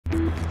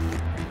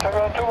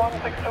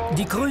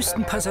Die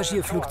größten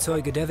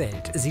Passagierflugzeuge der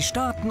Welt. Sie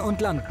starten und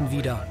landen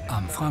wieder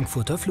am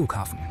Frankfurter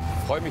Flughafen.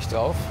 Ich freue mich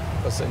drauf,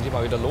 dass es endlich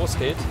mal wieder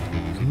losgeht.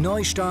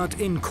 Neustart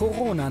in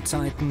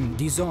Corona-Zeiten.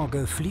 Die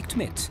Sorge fliegt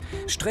mit.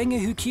 Strenge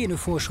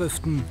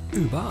Hygienevorschriften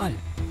überall.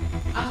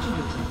 Achtung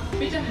bitte.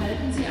 Bitte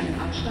halten Sie einen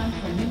Abstand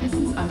von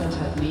mindestens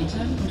 1,5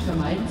 Metern und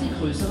vermeiden Sie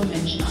größere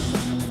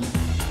Menschenansammlungen.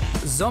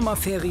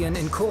 Sommerferien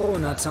in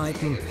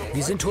Corona-Zeiten.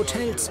 Wie sind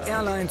Hotels,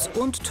 Airlines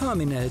und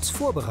Terminals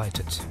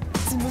vorbereitet?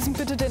 Sie müssen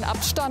bitte den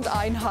Abstand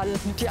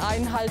einhalten, die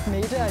 1,5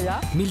 Meter, ja?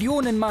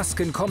 Millionen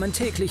Masken kommen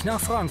täglich nach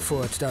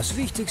Frankfurt, das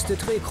wichtigste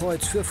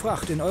Drehkreuz für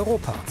Fracht in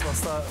Europa.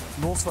 Was da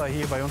los war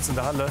hier bei uns in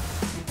der Halle.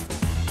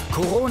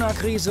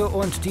 Corona-Krise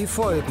und die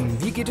Folgen.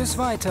 Wie geht es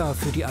weiter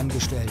für die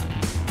Angestellten?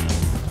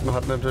 Man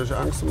hat natürlich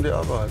Angst um die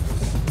Arbeit.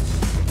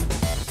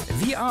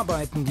 Wie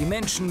arbeiten die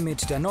Menschen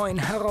mit der neuen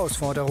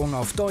Herausforderung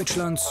auf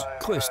Deutschlands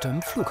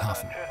größtem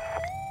Flughafen?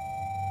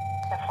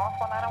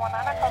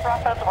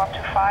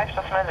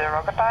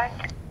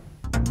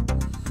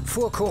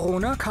 Vor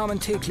Corona kamen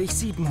täglich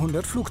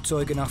 700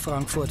 Flugzeuge nach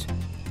Frankfurt.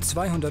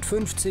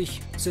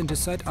 250 sind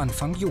es seit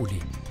Anfang Juli.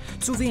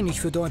 Zu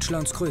wenig für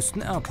Deutschlands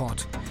größten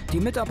Airport. Die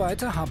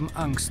Mitarbeiter haben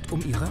Angst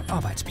um ihre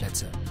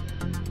Arbeitsplätze.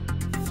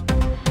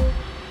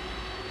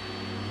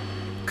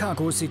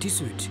 Cargo City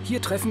Süd.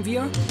 Hier treffen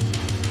wir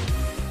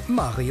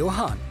Mario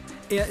Hahn.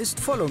 Er ist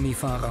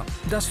Follow-Me-Fahrer.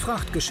 Das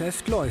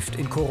Frachtgeschäft läuft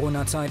in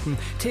Corona-Zeiten.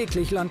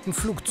 Täglich landen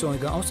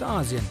Flugzeuge aus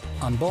Asien.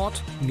 An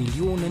Bord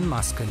Millionen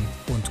Masken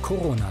und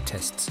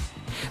Corona-Tests.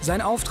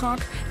 Sein Auftrag?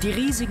 Die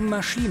riesigen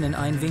Maschinen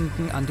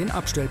einwinken an den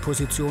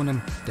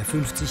Abstellpositionen. Der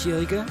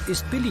 50-Jährige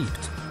ist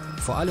beliebt.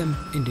 Vor allem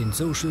in den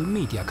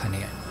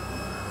Social-Media-Kanälen.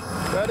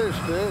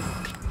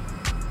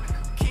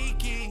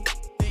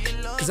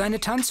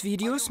 Seine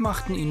Tanzvideos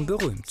machten ihn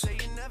berühmt.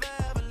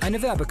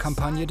 Eine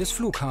Werbekampagne des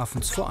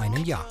Flughafens vor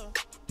einem Jahr.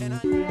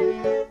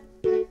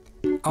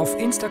 Auf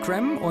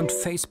Instagram und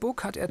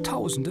Facebook hat er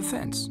tausende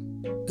Fans.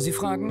 Sie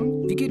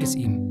fragen, wie geht es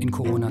ihm in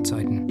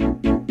Corona-Zeiten?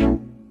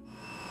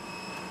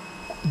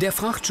 Der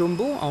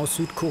Frachtjumbo aus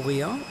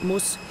Südkorea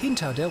muss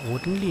hinter der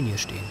roten Linie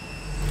stehen.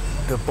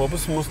 Der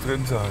Bobbes muss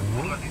drin sein,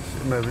 ne? Das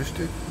ist immer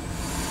wichtig.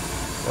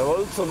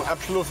 Jawohl, zum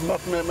Abschluss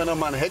machen wir immer noch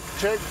mal einen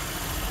Heckcheck.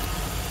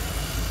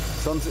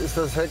 Sonst ist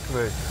das Heck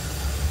weg.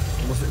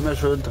 Muss immer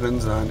schön drin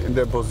sein, in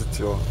der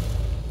Position.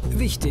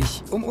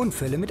 Wichtig, um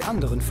Unfälle mit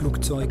anderen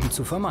Flugzeugen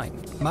zu vermeiden.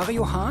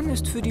 Mario Hahn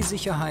ist für die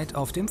Sicherheit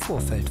auf dem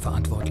Vorfeld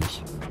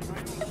verantwortlich.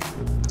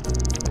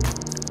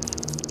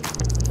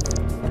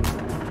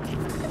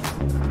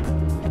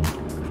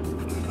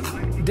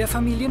 Der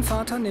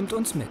Familienvater nimmt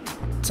uns mit,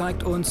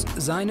 zeigt uns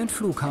seinen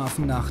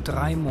Flughafen nach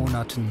 3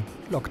 Monaten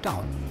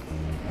Lockdown.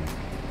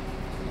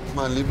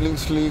 Mein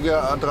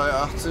Lieblingsflieger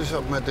A380,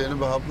 ob man den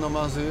überhaupt noch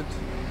mal sieht.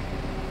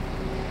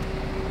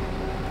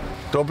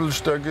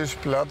 Doppelstöckig,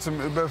 Platz im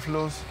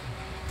Überfluss.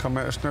 Kann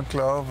man echt nicht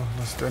glauben,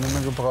 dass der nicht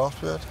mehr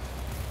gebraucht wird.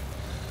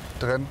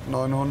 Trend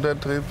 900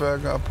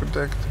 Triebwerke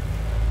abgedeckt.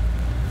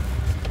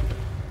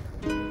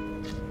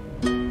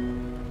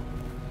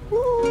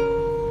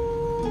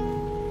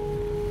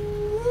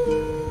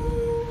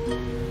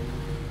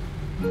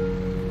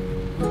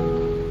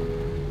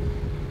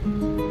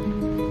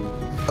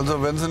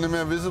 Also wenn Sie nicht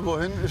mehr wissen,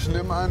 wohin, ich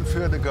nehme einen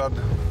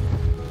Pferdegarten.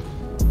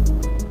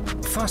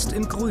 Fast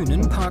im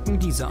Grünen parken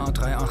diese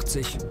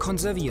A380,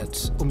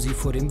 konserviert, um sie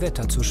vor dem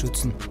Wetter zu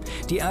schützen.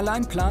 Die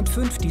Airline plant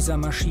 5 dieser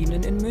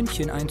Maschinen in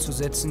München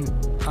einzusetzen,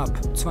 ab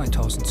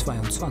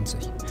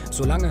 2022.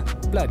 Solange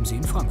bleiben sie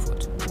in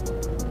Frankfurt.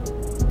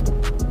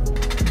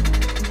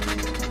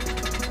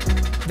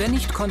 Wer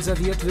nicht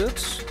konserviert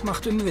wird,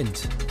 macht im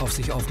Wind auf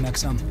sich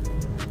aufmerksam.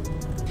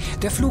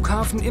 Der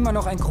Flughafen immer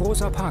noch ein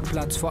großer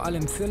Parkplatz, vor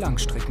allem für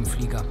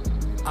Langstreckenflieger.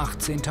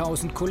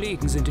 18.000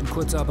 Kollegen sind in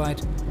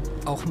Kurzarbeit,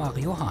 auch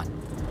Mario Hahn.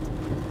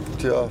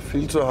 Tja,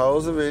 viel zu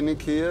Hause, wenig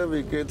hier.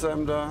 Wie geht's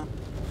einem da?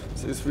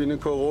 Es ist wie eine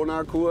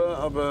Corona-Kur,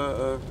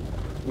 aber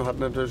man hat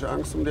natürlich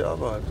Angst um die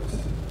Arbeit.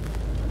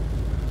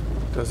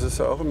 Das ist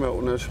ja auch immer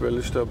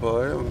unerschwellig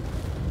dabei. Und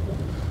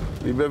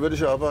lieber würde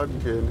ich arbeiten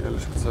gehen,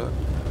 ehrlich gesagt.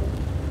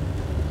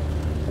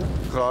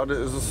 Gerade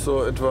ist es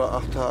so etwa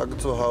 8 Tage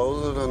zu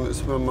Hause, dann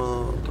ist man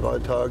mal 3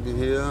 Tage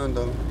hier und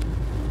dann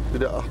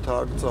wieder 8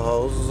 Tage zu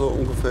Hause, so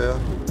ungefähr.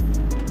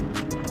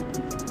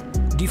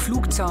 Die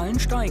Flugzahlen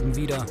steigen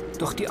wieder,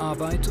 doch die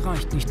Arbeit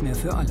reicht nicht mehr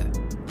für alle.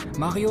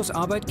 Marios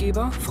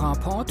Arbeitgeber,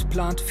 Fraport,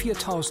 plant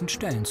 4.000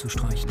 Stellen zu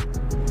streichen.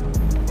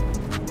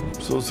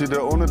 So sieht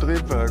er ohne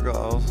Triebwerke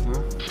aus,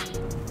 ne?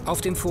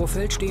 Auf dem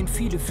Vorfeld stehen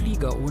viele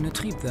Flieger ohne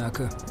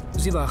Triebwerke.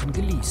 Sie waren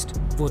geleast,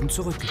 wurden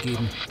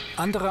zurückgegeben.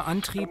 Andere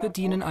Antriebe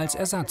dienen als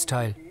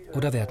Ersatzteil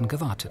oder werden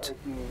gewartet.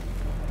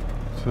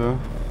 So.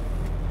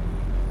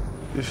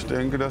 Ich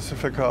denke, dass sie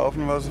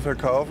verkaufen, was sie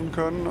verkaufen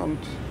können und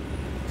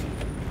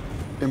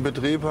in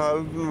Betrieb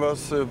halten,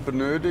 was sie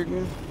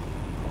benötigen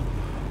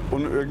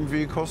und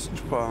irgendwie Kosten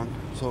sparen,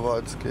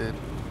 soweit es geht.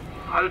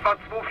 Alpha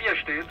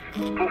 24 steht.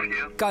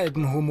 24.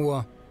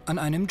 Galgenhumor an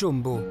einem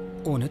Jumbo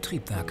ohne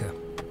Triebwerke.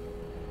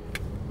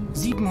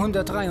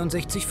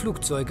 763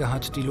 Flugzeuge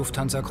hat die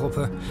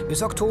Lufthansa-Gruppe.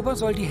 Bis Oktober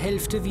soll die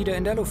Hälfte wieder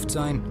in der Luft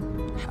sein.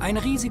 Ein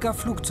riesiger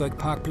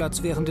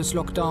Flugzeugparkplatz während des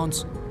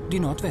Lockdowns, die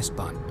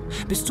Nordwestbahn.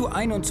 Bis zu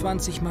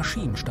 21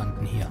 Maschinen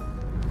standen hier.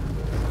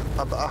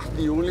 Ab 8.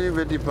 Juli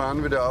wird die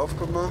Bahn wieder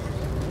aufgemacht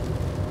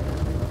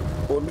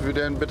und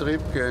wieder in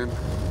Betrieb gehen.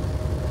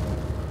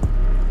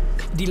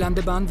 Die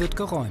Landebahn wird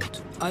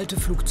geräumt. Alte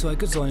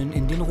Flugzeuge sollen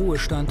in den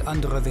Ruhestand,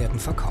 andere werden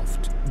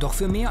verkauft. Doch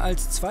für mehr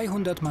als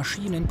 200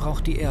 Maschinen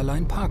braucht die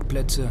Airline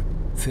Parkplätze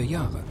für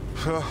Jahre.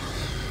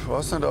 Ich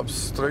weiß nicht, ob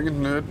es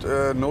dringend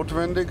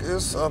notwendig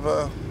ist,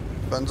 aber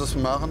wenn sie es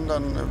machen,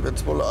 dann wird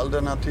es wohl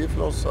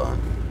alternativlos sein.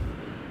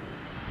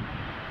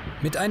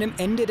 Mit einem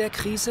Ende der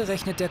Krise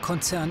rechnet der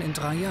Konzern in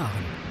 3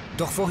 Jahren.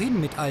 Doch wohin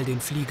mit all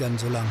den Fliegern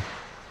so lang?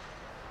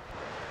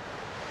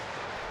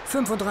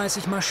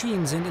 35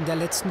 Maschinen sind in der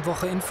letzten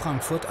Woche in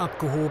Frankfurt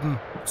abgehoben,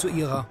 zu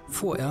ihrer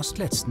vorerst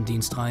letzten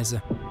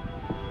Dienstreise.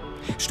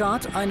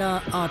 Start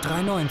einer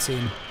A319.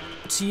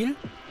 Ziel: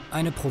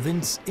 eine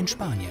Provinz in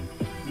Spanien.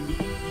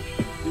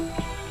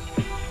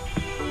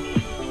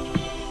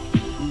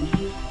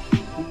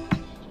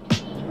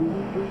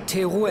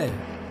 Teruel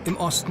im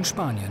Osten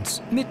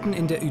Spaniens. Mitten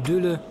in der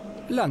Idylle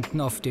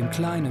landen auf dem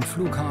kleinen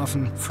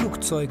Flughafen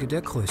Flugzeuge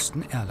der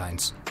größten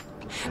Airlines.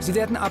 Sie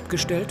werden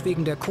abgestellt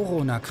wegen der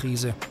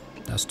Corona-Krise.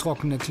 Das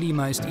trockene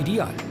Klima ist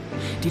ideal.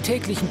 Die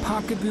täglichen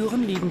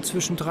Parkgebühren liegen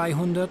zwischen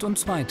 300 und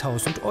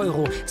 2000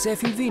 Euro, sehr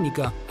viel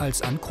weniger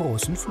als an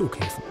großen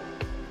Flughäfen.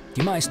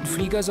 Die meisten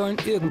Flieger sollen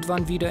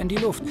irgendwann wieder in die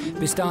Luft.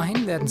 Bis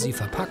dahin werden sie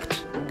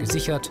verpackt,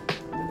 gesichert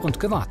und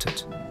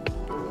gewartet.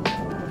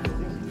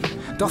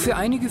 Doch für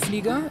einige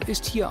Flieger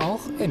ist hier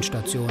auch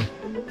Endstation.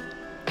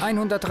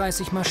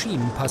 130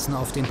 Maschinen passen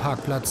auf den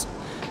Parkplatz.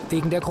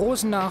 Wegen der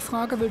großen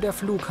Nachfrage will der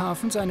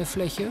Flughafen seine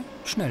Fläche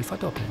schnell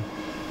verdoppeln.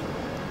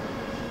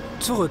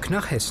 Zurück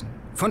nach Hessen.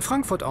 Von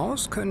Frankfurt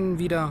aus können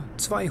wieder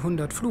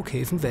 200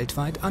 Flughäfen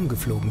weltweit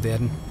angeflogen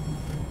werden.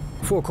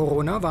 Vor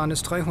Corona waren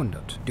es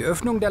 300. Die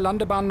Öffnung der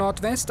Landebahn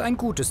Nordwest ein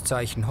gutes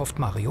Zeichen, hofft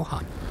Mario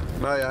Hahn.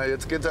 Naja,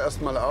 jetzt geht es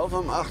erst mal auf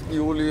am 8.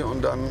 Juli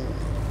und dann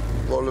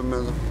wollen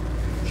wir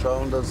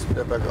schauen, dass es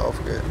wieder bergauf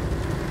geht.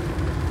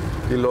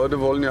 Die Leute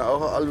wollen ja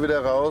auch alle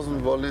wieder raus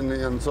und wollen in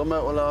ihren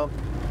Sommerurlaub.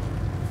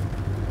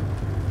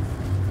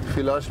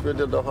 Vielleicht wird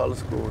ja doch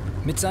alles gut.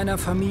 Mit seiner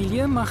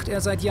Familie macht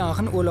er seit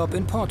Jahren Urlaub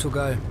in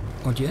Portugal.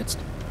 Und jetzt?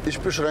 Ich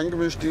beschränke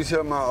mich dieses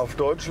Jahr mal auf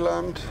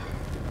Deutschland.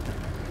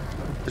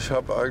 Ich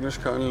habe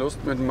eigentlich keine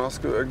Lust, mit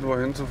Maske irgendwo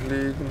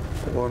hinzufliegen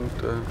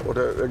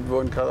oder irgendwo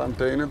in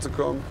Quarantäne zu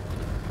kommen.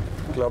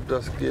 Ich glaube,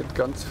 das geht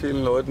ganz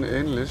vielen Leuten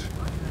ähnlich.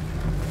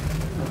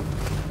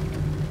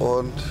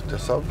 Und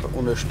deshalb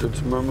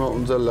unterstützen wir mal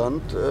unser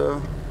Land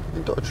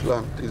in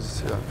Deutschland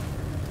dieses Jahr.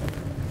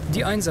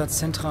 Die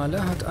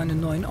Einsatzzentrale hat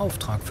einen neuen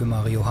Auftrag für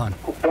Mario Hahn.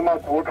 Guck doch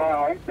mal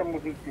 231, da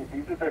muss ich die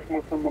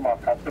Dieselverschmutzung gemacht.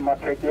 Kannst du mal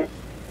checken?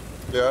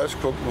 Ja, ich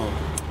guck mal.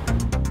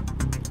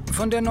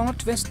 Von der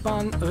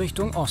Nordwestbahn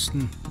Richtung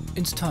Osten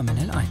ins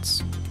Terminal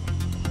 1.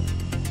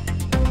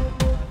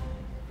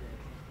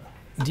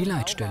 Die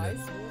Leitstelle.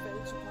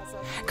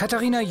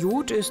 Catharina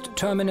Jud ist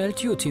Terminal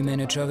Duty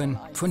Managerin.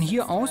 Von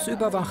hier aus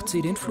überwacht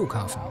sie den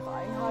Flughafen.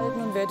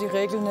 Einhalten, und wer die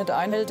Regeln nicht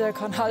einhält, der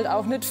kann halt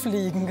auch nicht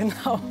fliegen,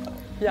 genau.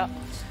 Ja.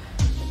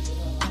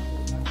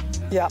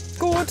 Ja,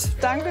 gut,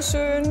 danke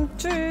schön.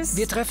 Tschüss.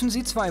 Wir treffen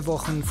sie 2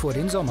 Wochen vor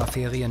den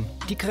Sommerferien.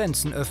 Die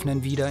Grenzen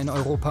öffnen wieder in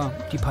Europa.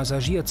 Die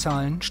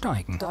Passagierzahlen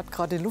steigen. Da hat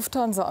gerade die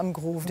Lufthansa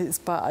angerufen. Die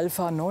ist bei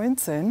Alpha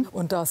 19.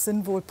 Und da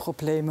sind wohl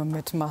Probleme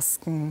mit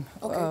Masken,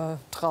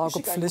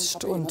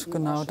 Tragepflicht. Und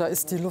genau, da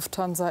ist die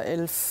Lufthansa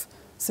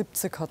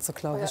 1170, hat sie,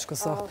 glaube ich,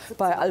 gesagt.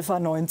 Bei Alpha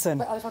 19.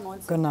 Bei Alpha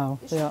 19. Genau,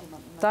 ja.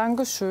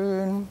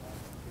 Dankeschön.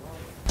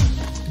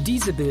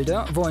 Diese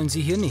Bilder wollen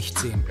Sie hier nicht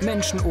sehen.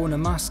 Menschen ohne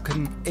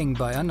Masken, eng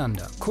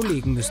beieinander.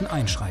 Kollegen müssen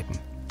einschreiten.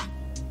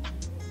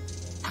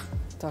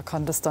 Da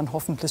kann das dann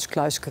hoffentlich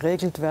gleich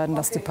geregelt werden,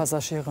 dass die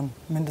Passagiere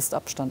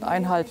Mindestabstand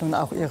einhalten und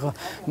auch ihre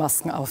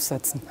Masken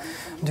aufsetzen.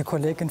 Und die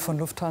Kollegin von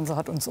Lufthansa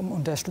hat uns um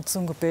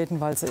Unterstützung gebeten,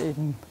 weil sie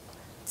eben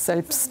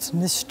selbst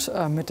nicht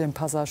mit den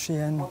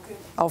Passagieren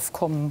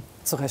Aufkommen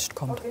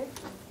zurechtkommt.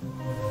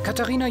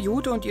 Catharina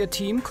Jud und ihr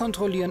Team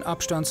kontrollieren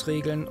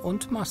Abstandsregeln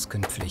und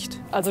Maskenpflicht.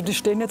 Also die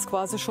stehen jetzt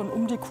quasi schon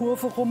um die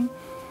Kurve rum.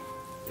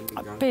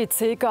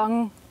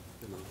 B-C-Gang.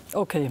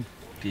 Okay.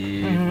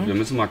 Wir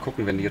müssen mal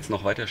gucken, wenn die jetzt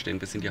noch weiter stehen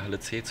bis in die Halle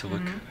C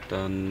zurück,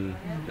 dann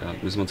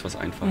müssen wir uns was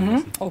einfallen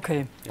lassen.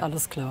 Okay,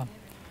 alles klar.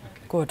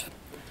 Okay. Gut.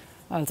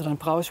 Also dann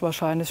brauche ich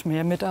wahrscheinlich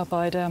mehr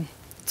Mitarbeiter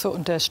zur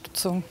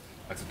Unterstützung.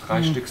 Also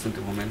 3 Stück sind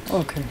im Moment.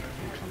 Okay.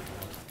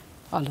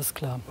 Alles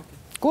klar.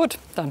 Gut,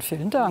 dann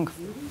vielen Dank.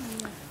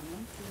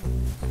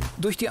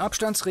 Durch die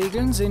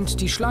Abstandsregeln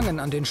sind die Schlangen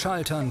an den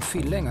Schaltern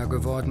viel länger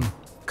geworden.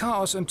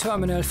 Chaos im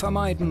Terminal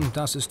vermeiden,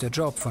 das ist der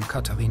Job von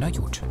Catharina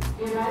Jud.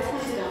 Wir weisen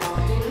Sie darauf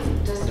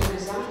hin, dass im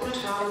gesamten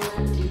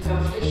Terminal die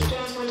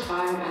Verpflichtung zum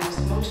Tragen eines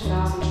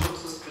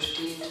Mund-Nasen-Schutzes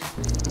besteht.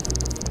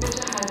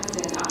 Bitte halten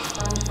Sie einen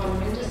Abstand von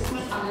mindestens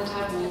 1,5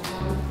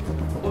 Metern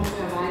und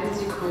vermeiden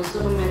Sie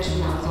größere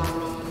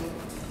Menschenansammlungen.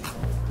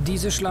 Die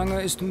Diese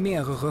Schlange ist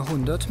mehrere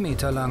 100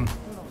 Meter lang.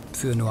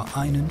 Für nur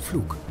einen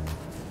Flug.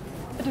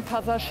 Die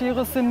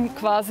Passagiere sind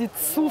quasi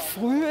zu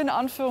früh in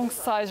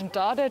Anführungszeichen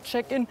da. Der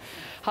Check-in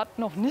hat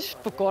noch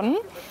nicht begonnen.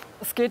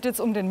 Es geht jetzt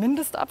um den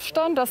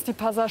Mindestabstand, dass die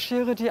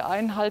Passagiere die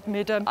 1,5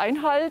 Meter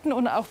einhalten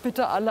und auch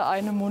bitte alle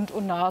eine Mund-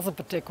 und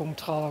Nasebedeckung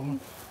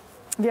tragen.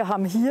 Wir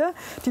haben hier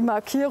die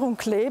Markierung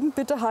kleben.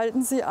 Bitte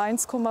halten Sie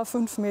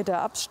 1,5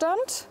 Meter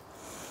Abstand.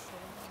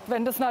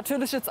 Wenn das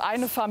natürlich jetzt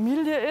eine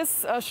Familie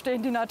ist,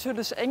 stehen die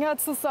natürlich enger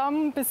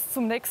zusammen. Bis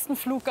zum nächsten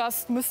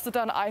Fluggast müsste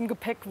dann ein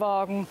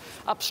Gepäckwagen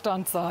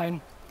Abstand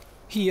sein.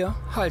 Hier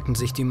halten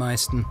sich die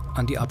meisten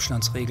an die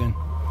Abstandsregeln.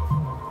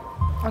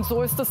 Und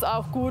so ist es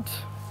auch gut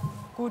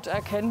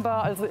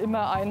erkennbar, also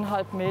immer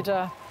 1,5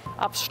 Meter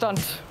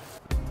Abstand.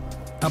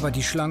 Aber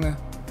die Schlange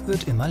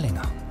wird immer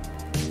länger.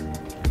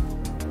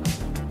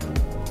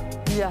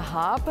 Wir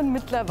haben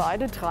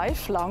mittlerweile 3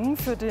 Schlangen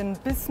für den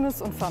Business-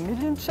 und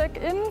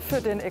Familien-Check-in, für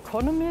den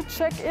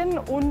Economy-Check-in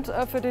und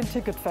für den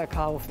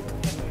Ticketverkauf.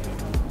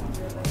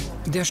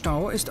 Der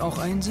Stau ist auch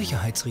ein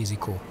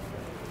Sicherheitsrisiko.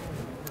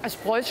 Ich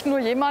bräuchte nur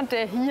jemand,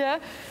 der hier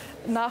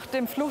nach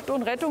dem Flucht-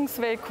 und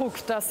Rettungsweg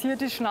guckt, dass hier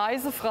die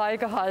Schneise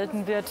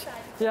freigehalten wird,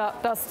 ja,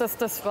 dass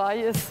das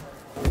frei ist.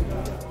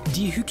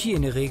 Die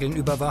Hygieneregeln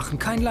überwachen,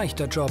 kein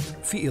leichter Job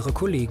für ihre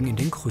Kollegen in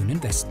den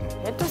grünen Westen.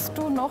 Hättest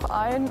du noch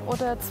 1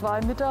 oder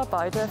 2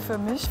 Mitarbeiter für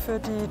mich für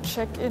die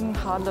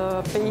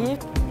Check-in-Halle B?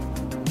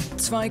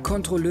 2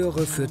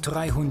 Kontrolleure für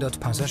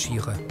 300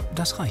 Passagiere.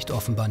 Das reicht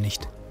offenbar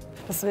nicht.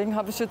 Deswegen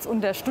habe ich jetzt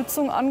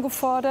Unterstützung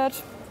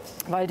angefordert,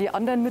 weil die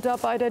anderen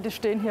Mitarbeiter, die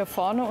stehen hier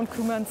vorne und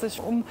kümmern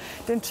sich um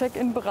den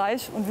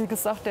Check-in-Bereich. Und wie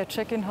gesagt, der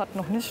Check-in hat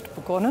noch nicht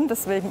begonnen.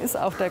 Deswegen ist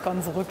auch der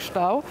ganze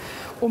Rückstau.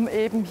 Um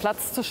eben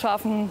Platz zu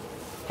schaffen,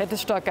 hätte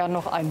ich da gern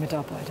noch einen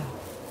Mitarbeiter.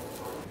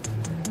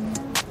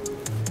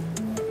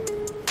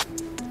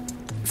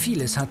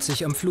 Vieles hat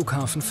sich am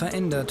Flughafen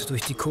verändert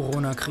durch die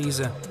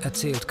Corona-Krise,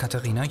 erzählt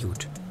Catharina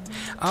Jud.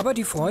 Aber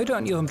die Freude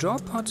an ihrem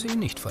Job hat sie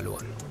nicht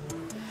verloren.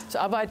 Ich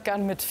arbeite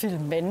gern mit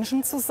vielen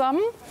Menschen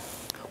zusammen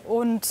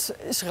und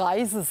ich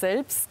reise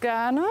selbst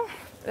gerne.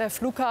 Der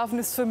Flughafen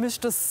ist für mich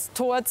das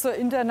Tor zur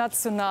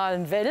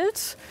internationalen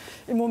Welt.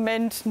 Im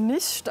Moment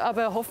nicht,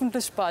 aber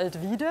hoffentlich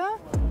bald wieder.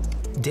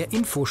 Der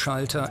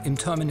Infoschalter im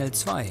Terminal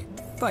 2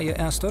 war ihr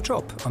erster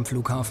Job am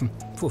Flughafen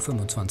vor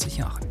 25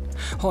 Jahren.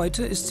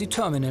 Heute ist sie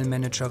Terminal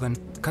Managerin.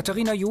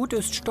 Catharina Jud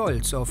ist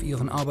stolz auf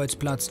ihren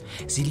Arbeitsplatz.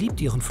 Sie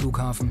liebt ihren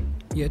Flughafen.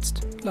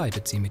 Jetzt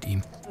leidet sie mit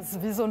ihm. Das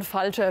ist wie so ein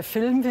falscher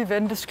Film, wie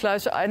wenn dich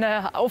gleich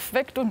einer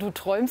aufweckt und du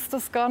träumst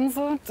das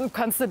Ganze. Du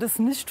kannst dir das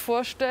nicht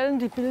vorstellen.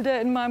 Die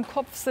Bilder in meinem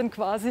Kopf sind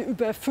quasi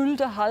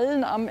überfüllte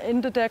Hallen am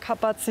Ende der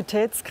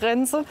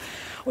Kapazitätsgrenze.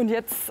 Und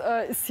jetzt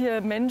ist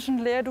hier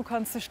menschenleer, du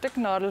kannst die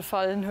Stecknadel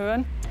fallen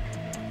hören.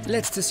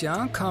 Letztes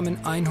Jahr kamen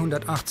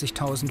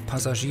 180.000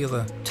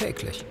 Passagiere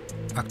täglich.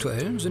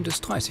 Aktuell sind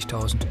es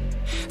 30.000.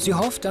 Sie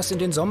hofft, dass in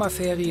den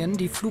Sommerferien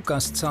die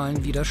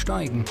Fluggastzahlen wieder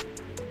steigen.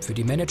 Für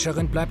die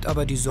Managerin bleibt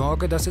aber die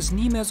Sorge, dass es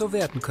nie mehr so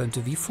werden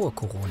könnte wie vor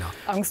Corona.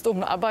 Angst um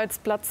den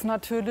Arbeitsplatz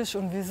natürlich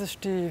und wie sich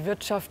die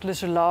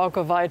wirtschaftliche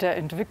Lage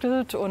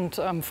weiterentwickelt.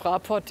 Und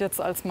Fraport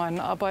jetzt als meinen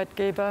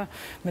Arbeitgeber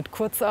mit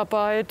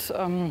Kurzarbeit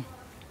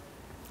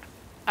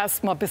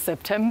erst mal bis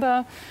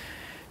September.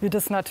 Wie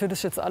das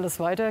natürlich jetzt alles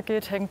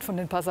weitergeht, hängt von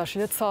den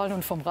Passagierzahlen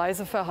und vom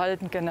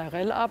Reiseverhalten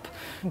generell ab.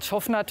 Und ich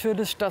hoffe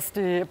natürlich, dass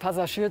die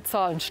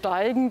Passagierzahlen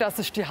steigen, dass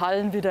sich die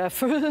Hallen wieder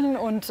füllen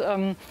und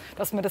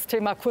dass wir das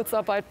Thema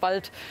Kurzarbeit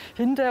bald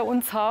hinter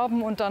uns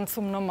haben und dann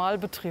zum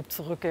Normalbetrieb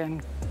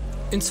zurückgehen.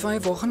 In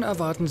 2 Wochen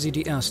erwarten sie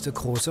die erste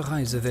große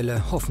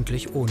Reisewelle,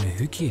 hoffentlich ohne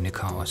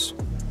Hygienechaos.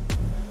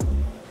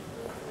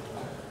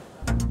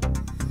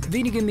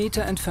 Wenige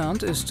Meter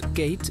entfernt ist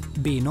Gate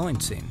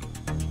B19.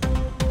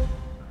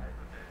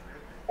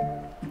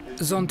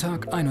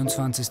 Sonntag,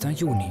 21.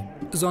 Juni.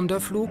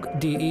 Sonderflug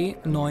DE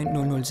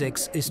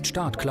 9006 ist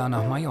startklar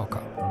nach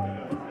Mallorca.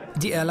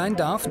 Die Airline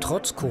darf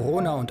trotz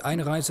Corona- und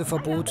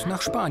Einreiseverbot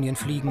nach Spanien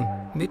fliegen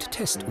mit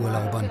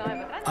Testurlaubern.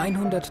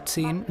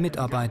 110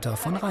 Mitarbeiter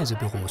von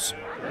Reisebüros.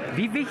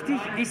 Wie wichtig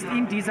ist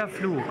Ihnen dieser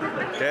Flug?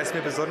 Der ist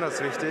mir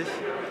besonders wichtig,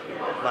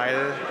 weil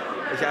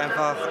ich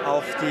einfach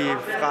auf die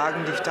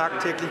Fragen, die ich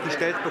tagtäglich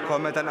gestellt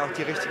bekomme, dann auch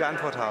die richtige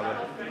Antwort habe.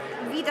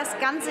 Wie das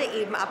Ganze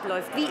eben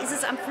abläuft. Wie ist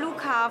es am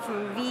Flughafen?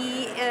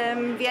 Wie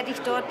werde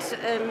ich dort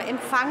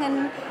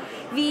empfangen?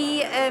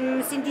 Wie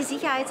sind die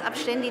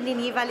Sicherheitsabstände in den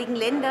jeweiligen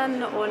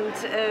Ländern und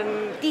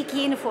die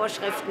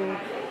Hygienevorschriften?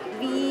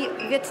 Wie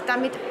wird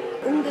damit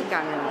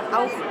umgegangen,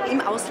 auch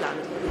im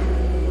Ausland?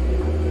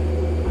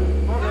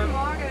 Guten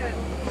Morgen.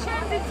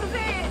 Schön, Sie zu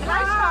sehen.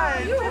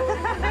 Gleichfalls.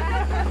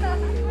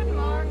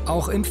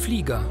 Auch im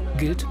Flieger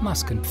gilt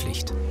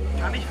Maskenpflicht.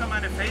 Kann ich für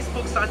meine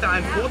Facebook-Seite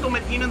ein Foto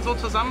mit Ihnen so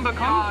zusammen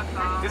bekommen? Ja,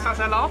 klar. Ist das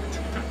erlaubt?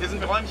 Wir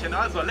sind Räumchen,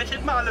 also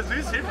lächelt mal alle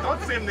süß, hilft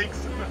trotzdem nichts.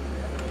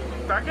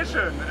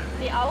 Dankeschön.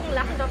 Die Augen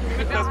lachen doch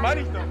nicht. Das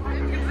meine ich doch.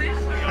 Im Gesicht.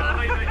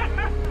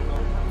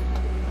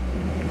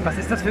 Was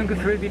ist das für ein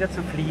Gefühl, wieder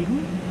zu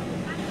fliegen?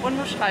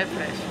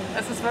 Unbeschreiblich.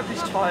 Es ist wirklich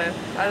toll.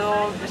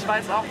 Also ich war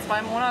jetzt auch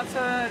 2 Monate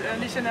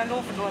nicht in der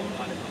Luft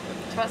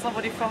und Ich weiß noch,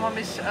 wo die Firma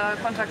mich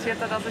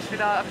kontaktierte, dass ich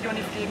wieder ab Juni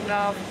fliegen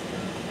darf.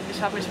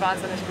 Ich habe mich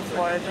wahnsinnig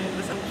gefreut.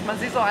 Und man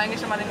sieht es auch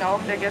eigentlich immer in den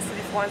Augen der Gäste,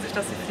 die freuen sich,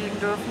 dass sie fliegen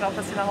dürfen, auch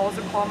dass sie nach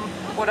Hause kommen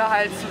oder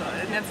halt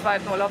in den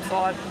zweiten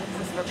Urlaubsort.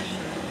 Das ist wirklich schön.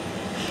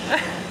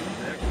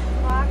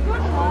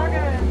 Guten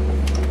Morgen.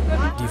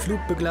 Die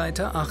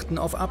Flugbegleiter achten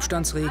auf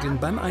Abstandsregeln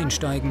beim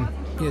Einsteigen.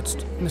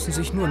 Jetzt müssen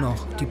sich nur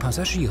noch die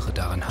Passagiere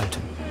daran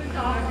halten.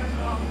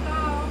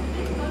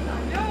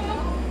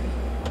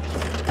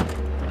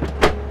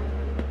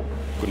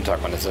 Guten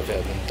Tag, meine sehr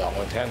verehrten Damen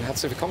und Herren.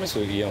 Herzlich willkommen zu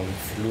Ihrem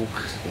Flug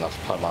nach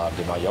Palma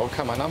de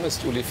Mallorca. Mein Name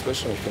ist Uli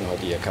Frisch und ich bin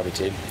heute Ihr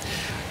Kapitän.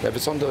 Eine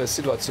besondere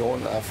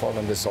Situation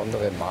erfordern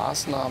besondere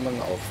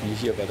Maßnahmen. Auch wir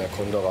hier bei der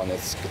Condor waren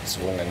jetzt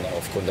gezwungen,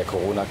 aufgrund der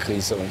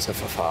Corona-Krise unsere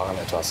Verfahren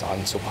etwas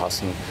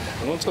anzupassen.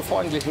 Und unsere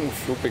freundlichen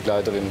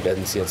Flugbegleiterinnen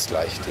werden Sie jetzt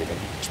gleich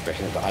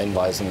dementsprechend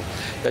einweisen.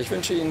 Ja, ich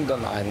wünsche Ihnen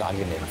dann einen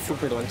angenehmen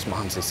Flug mit uns.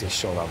 Machen Sie sich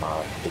schon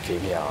einmal bequem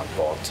hier an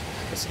Bord.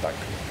 Besten Dank.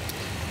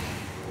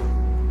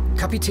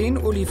 Kapitän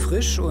Uli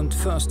Frisch und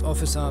First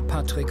Officer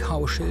Patrick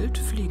Hauschild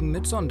fliegen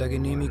mit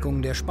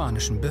Sondergenehmigung der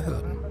spanischen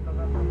Behörden.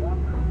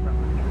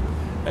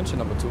 Engine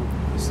number 2,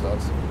 start.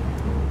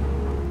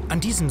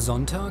 An diesem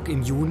Sonntag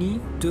im Juni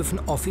dürfen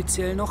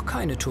offiziell noch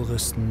keine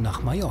Touristen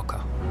nach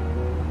Mallorca.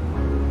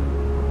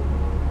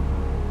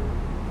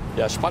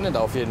 Ja, spannend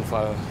auf jeden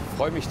Fall.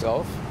 Freue mich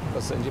drauf,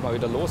 dass es endlich mal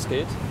wieder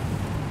losgeht.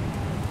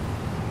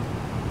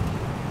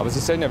 Aber Sie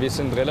sehen ja, wir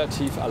sind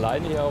relativ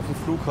alleine hier auf dem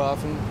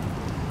Flughafen.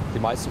 Die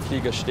meisten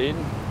Flieger stehen.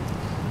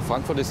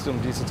 Frankfurt ist um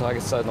diese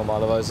Tageszeit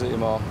normalerweise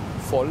immer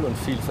voll und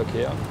viel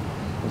Verkehr.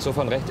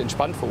 Insofern recht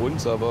entspannt für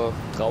uns, aber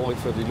traurig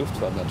für die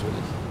Luftfahrt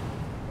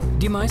natürlich.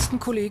 Die meisten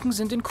Kollegen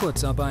sind in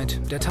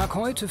Kurzarbeit. Der Tag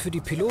heute für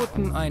die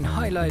Piloten ein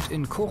Highlight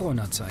in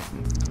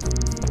Corona-Zeiten.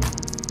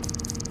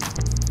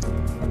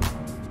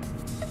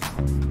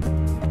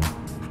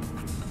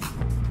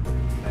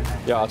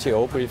 Ja,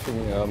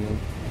 ATO-Briefing. Wir haben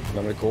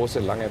eine große,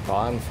 lange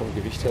Bahn. Vom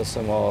Gewicht her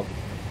sind wir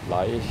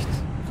leicht.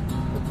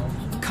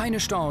 Keine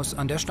Staus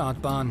an der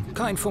Startbahn,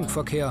 kein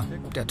Funkverkehr.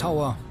 Der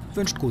Tower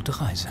wünscht gute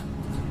Reise.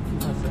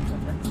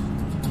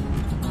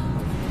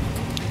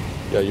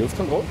 Ja, Youth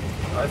Control.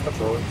 Eyes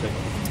Control, check.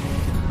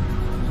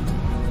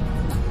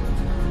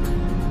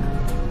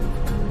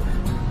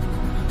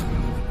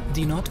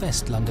 Die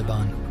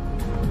Nordwestlandebahn.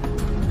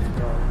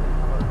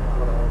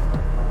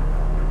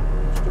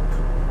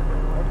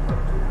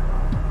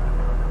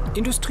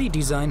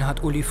 Industriedesign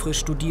hat Uli Frisch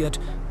studiert,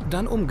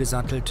 dann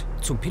umgesattelt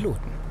zum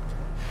Piloten.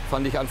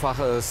 Fand ich einfach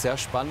sehr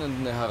spannend,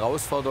 eine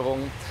Herausforderung,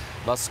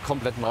 was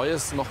komplett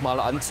Neues nochmal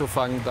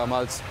anzufangen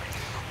damals.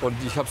 Und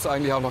ich habe es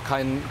eigentlich auch noch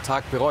keinen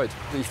Tag bereut.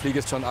 Ich fliege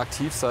jetzt schon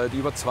aktiv seit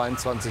über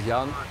 22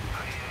 Jahren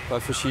bei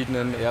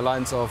verschiedenen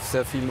Airlines auf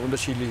sehr vielen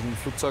unterschiedlichen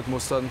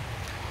Flugzeugmustern.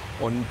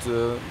 Und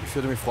ich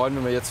würde mich freuen,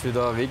 wenn wir jetzt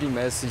wieder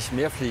regelmäßig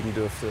mehr fliegen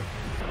dürfte.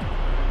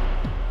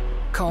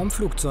 Kaum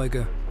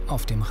Flugzeuge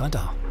auf dem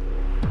Radar.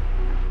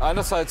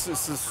 Einerseits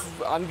ist es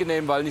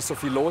angenehm, weil nicht so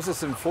viel los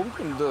ist im Funk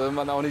und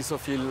man auch nicht so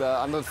viel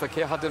anderen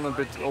Verkehr hat, den man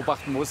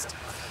beobachten muss.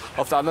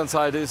 Auf der anderen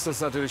Seite ist es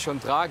natürlich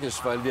schon tragisch,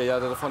 weil wir ja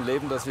davon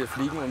leben, dass wir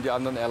fliegen und die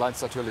anderen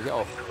Airlines natürlich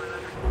auch.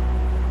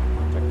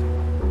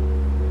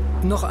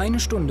 Noch eine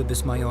Stunde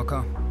bis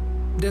Mallorca.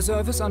 Der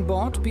Service an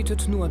Bord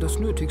bietet nur das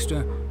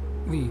Nötigste,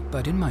 wie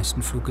bei den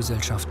meisten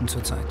Fluggesellschaften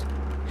zurzeit.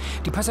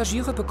 Die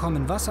Passagiere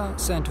bekommen Wasser,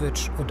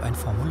 Sandwich und ein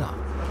Formular.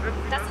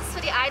 Das ist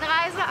für die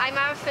Einreise,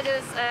 einmal für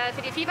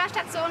die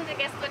Fieberstation.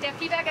 Der Gäste wird der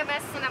Fieber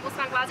gemessen und da muss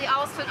man quasi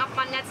ausfüllen, ob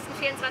man in den letzten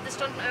 24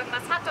 Stunden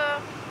irgendwas hatte,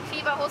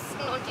 Fieber,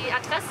 Husten und die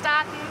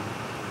Adressdaten.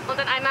 Und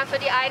dann einmal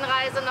für die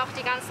Einreise noch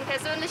die ganzen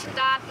persönlichen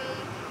Daten,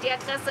 die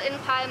Adresse in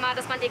Palma,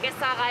 dass man die Gäste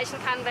erreichen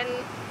kann, wenn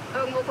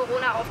irgendwo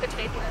Corona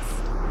aufgetreten ist.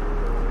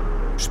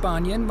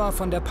 Spanien war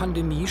von der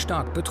Pandemie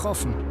stark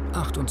betroffen,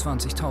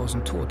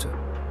 28.000 Tote.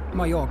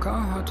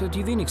 Mallorca hatte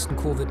die wenigsten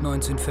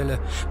Covid-19-Fälle.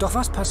 Doch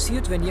was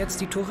passiert, wenn jetzt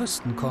die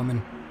Touristen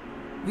kommen?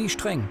 Wie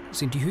streng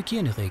sind die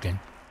Hygieneregeln?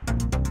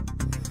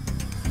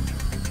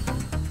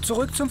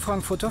 Zurück zum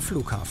Frankfurter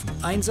Flughafen.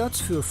 Einsatz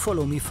für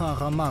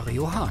Follow-Me-Fahrer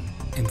Mario Hahn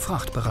im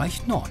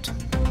Frachtbereich Nord.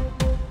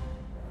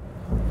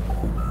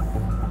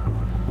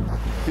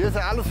 Hier ist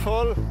ja alles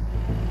voll.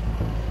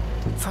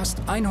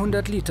 Fast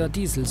 100 Liter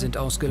Diesel sind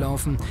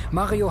ausgelaufen.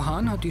 Mario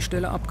Hahn hat die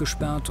Stelle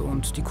abgesperrt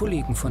und die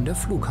Kollegen von der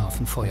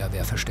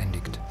Flughafenfeuerwehr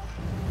verständigt.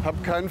 Ich habe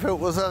keinen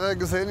Verursacher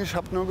gesehen, ich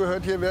habe nur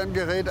gehört, hier wäre ein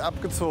Gerät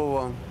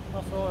abgezogen.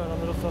 Ach so, ja,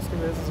 dann wird das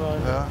gewesen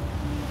sein. Ja.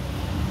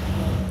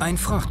 Ein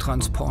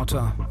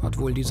Frachttransporter hat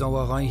wohl die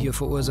Sauerei hier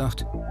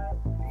verursacht.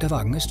 Der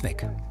Wagen ist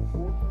weg.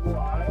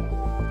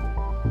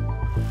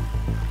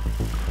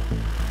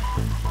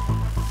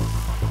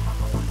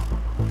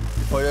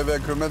 Die Feuerwehr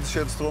kümmert sich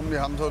jetzt drum, die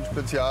haben so ein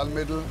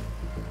Spezialmittel.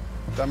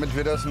 Damit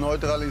wird das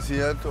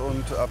neutralisiert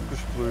und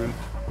abgesprüht.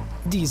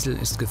 Diesel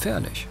ist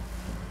gefährlich.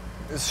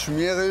 Ist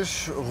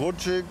schmierig,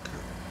 rutschig,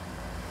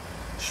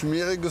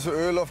 schmieriges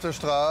Öl auf der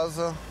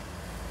Straße.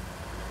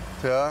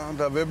 Tja,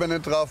 da will man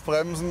nicht drauf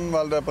bremsen,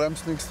 weil da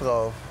bremst nichts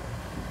drauf.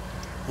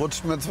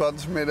 Rutscht mir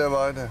 20 Meter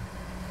weiter.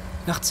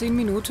 Nach 10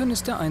 Minuten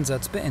ist der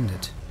Einsatz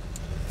beendet.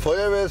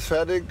 Feuerwehr ist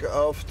fertig,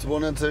 auf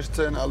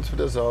 216, alles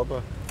wieder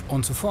sauber.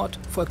 Und sofort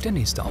folgt der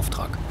nächste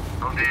Auftrag.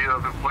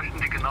 Wir bräuchten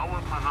die genaue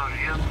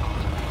Passagierzahl.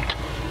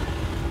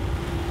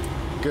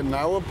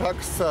 Genaue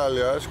Paxzahl,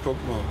 ja, ich guck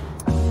mal.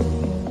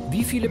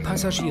 Wie viele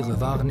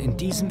Passagiere waren in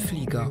diesem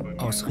Flieger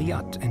aus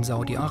Riad in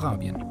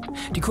Saudi-Arabien?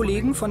 Die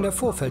Kollegen von der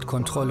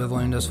Vorfeldkontrolle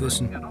wollen das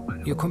wissen.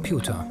 Ihr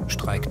Computer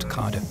streikt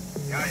gerade.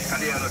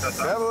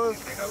 Servus.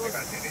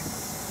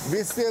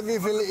 Wisst ihr, wie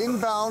viele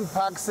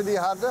Inbound-Paxe die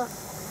hatte?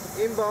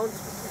 Inbound?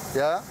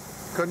 Ja?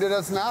 Könnt ihr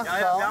das nachschauen?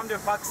 Ja, wir haben die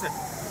Paxe.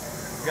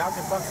 Wir haben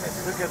die Paxe,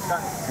 ich drücke jetzt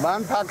an.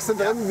 Waren Paxe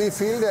drin? Ja. Wie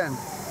viel denn?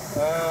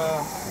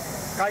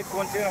 3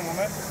 Container,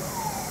 Moment.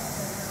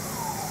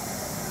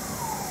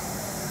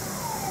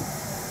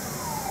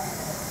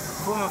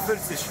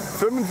 $45.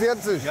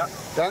 45? Ja.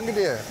 Danke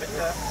dir. Bitte.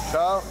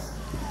 Ciao.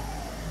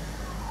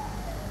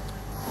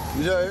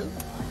 Michael?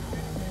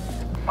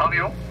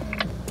 Mario?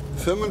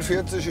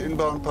 45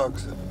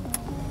 Inbound-Paxe.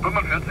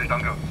 45,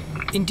 danke.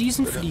 In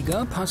diesen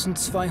Flieger passen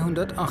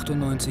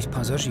 298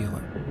 Passagiere.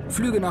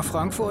 Flüge nach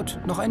Frankfurt,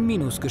 noch ein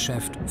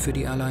Minusgeschäft für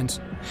die Airlines.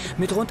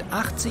 Mit rund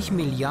 80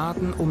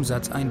 Milliarden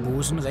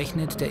Umsatzeinbußen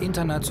rechnet der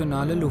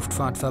Internationale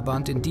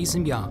Luftfahrtverband in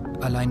diesem Jahr,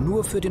 allein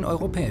nur für den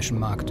europäischen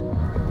Markt.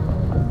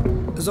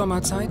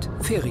 Sommerzeit,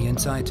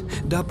 Ferienzeit,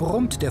 da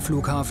brummt der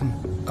Flughafen,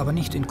 aber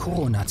nicht in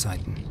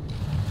Corona-Zeiten.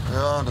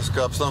 Ja, das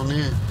gab's noch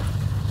nie.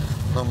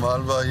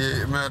 Normal war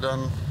hier immer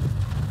dann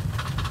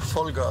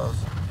Vollgas.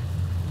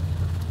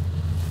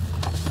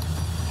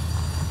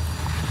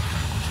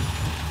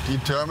 Die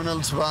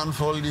Terminals waren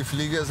voll, die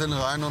Flieger sind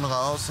rein und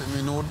raus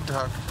im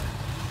Minutentakt.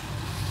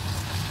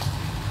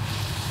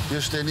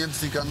 Hier stehen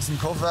jetzt die ganzen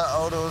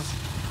Kofferautos.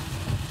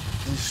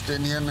 Die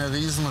stehen hier in einer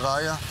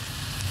Riesenreihe,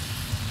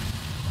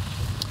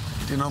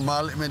 die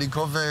normal immer die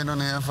Koffer hin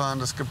und her fahren,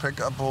 das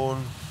Gepäck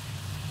abholen.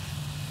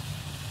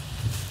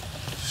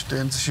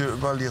 Stehen sich hier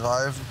überall die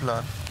Reifen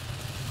platt.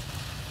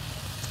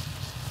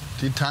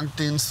 Die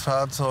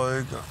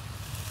Tankdienstfahrzeuge.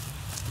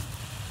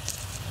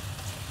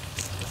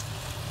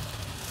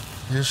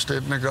 Hier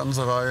steht eine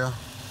ganze Reihe.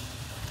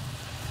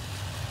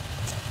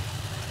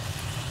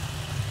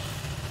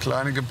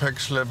 Kleine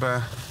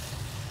Gepäckschlepper.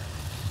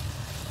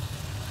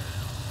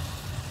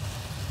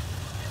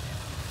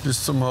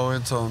 Bis zum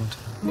Horizont.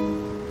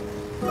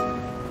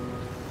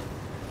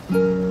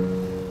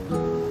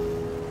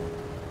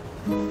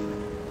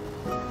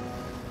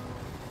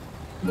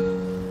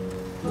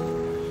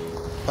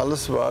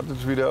 Alles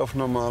wartet wieder auf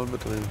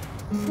Normalbetrieb.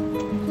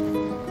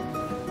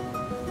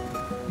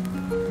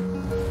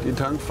 Die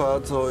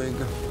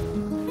Tankfahrzeuge.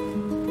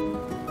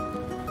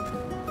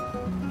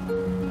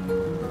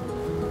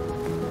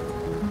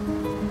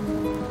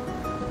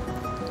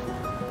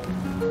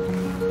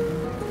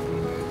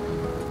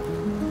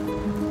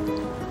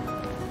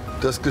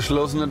 Das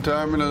geschlossene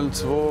Terminal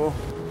 2.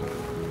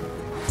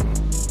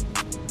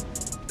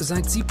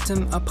 Seit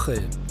 7.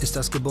 April ist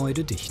das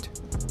Gebäude dicht.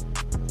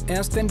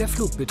 Erst wenn der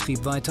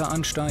Flugbetrieb weiter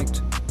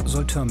ansteigt,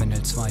 soll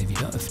Terminal 2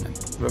 wieder öffnen.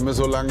 Wenn man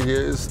so lange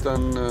hier ist,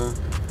 dann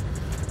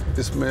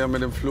ist man ja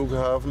mit dem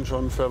Flughafen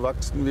schon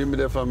verwachsen wie mit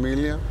der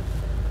Familie.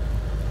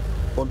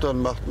 Und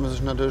dann macht man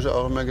sich natürlich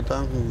auch immer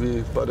Gedanken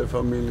wie bei der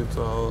Familie zu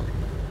Hause.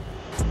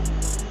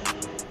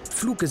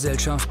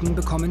 Fluggesellschaften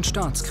bekommen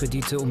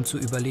Staatskredite, um zu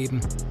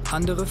überleben.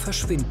 Andere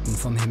verschwinden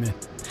vom Himmel.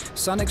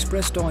 Sun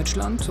Express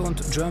Deutschland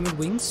und German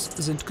Wings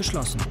sind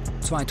geschlossen.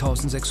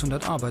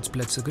 2600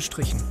 Arbeitsplätze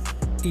gestrichen.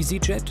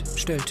 EasyJet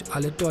stellt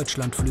alle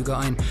Deutschlandflüge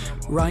ein.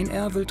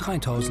 Ryanair will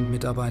 3000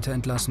 Mitarbeiter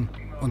entlassen.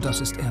 Und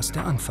das ist erst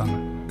der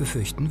Anfang,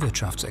 befürchten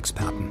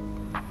Wirtschaftsexperten.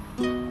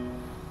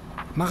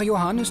 Mario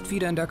Hahn ist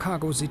wieder in der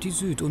Cargo City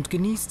Süd und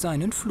genießt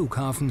seinen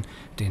Flughafen,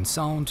 den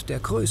Sound der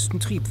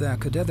größten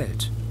Triebwerke der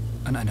Welt,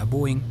 an einer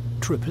Boeing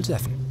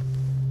 777.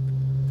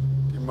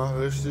 Die machen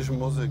richtig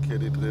Musik hier,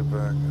 die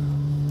Triebwerke.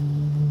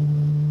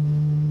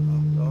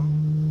 Achtung.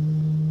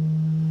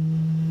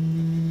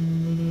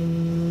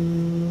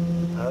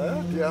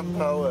 Die haben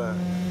Power.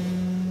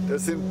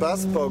 Das sind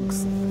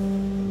Bassboxen.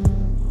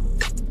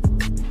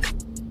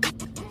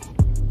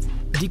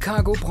 Die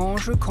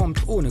Cargo-Branche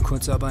kommt ohne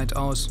Kurzarbeit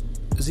aus.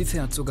 Sie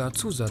fährt sogar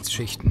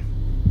Zusatzschichten.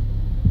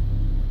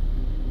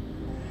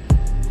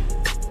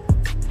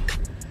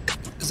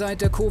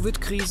 Seit der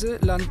Covid-Krise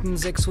landen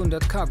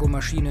 600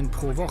 Cargomaschinen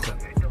pro Woche.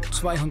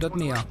 200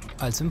 mehr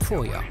als im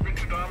Vorjahr.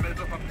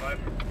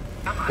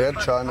 Air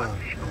China.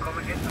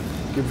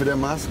 Gib wieder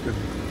Masken.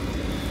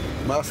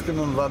 Masken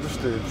und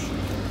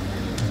Wattestäbchen.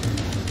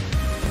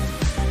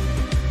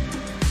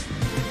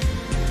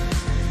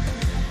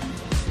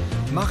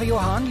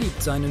 Mario Hahn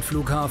liebt seinen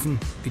Flughafen,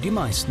 wie die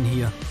meisten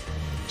hier.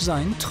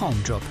 Sein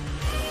Traumjob.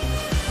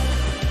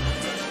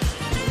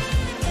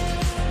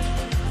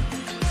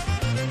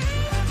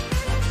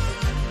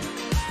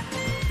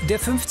 Der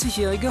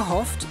 50-Jährige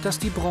hofft, dass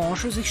die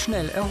Branche sich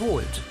schnell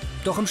erholt.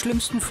 Doch im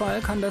schlimmsten Fall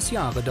kann das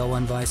Jahre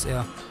dauern, weiß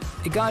er.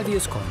 Egal wie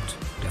es kommt,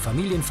 der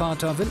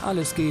Familienvater will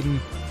alles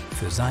geben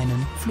für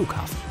seinen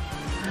Flughafen.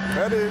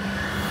 Fertig.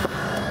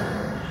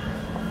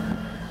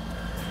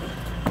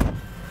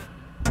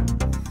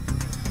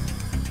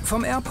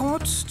 Vom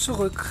Airport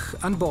zurück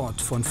an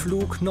Bord von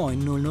Flug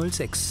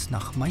 9006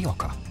 nach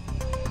Mallorca.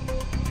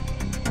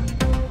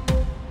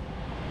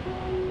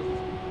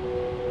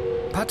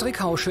 Patrick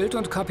Hauschild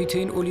und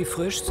Kapitän Uli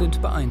Frisch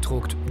sind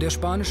beeindruckt. Der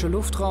spanische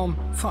Luftraum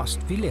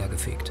fast wie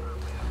leergefegt.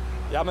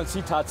 Ja, man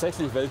sieht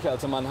tatsächlich welche.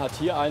 Also man hat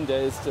hier einen,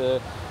 der ist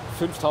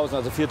 5.000,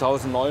 also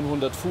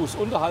 4.900 Fuß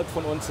unterhalb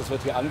von uns. Das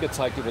wird hier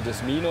angezeigt über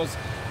das Minus.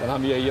 Dann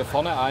haben wir hier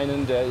vorne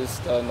einen, der ist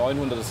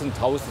 900, das sind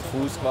 1.000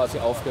 Fuß quasi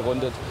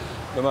aufgerundet.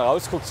 Wenn man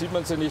rausguckt, sieht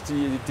man sie nicht.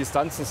 Die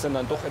Distanzen sind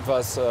dann doch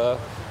etwas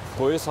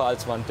größer,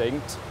 als man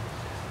denkt.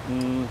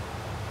 In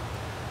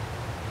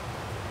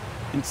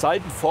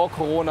Zeiten vor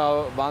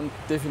Corona waren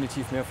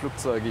definitiv mehr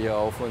Flugzeuge hier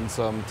auf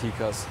unserem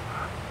TICAS.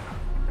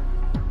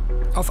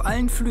 Auf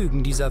allen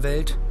Flügen dieser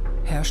Welt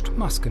herrscht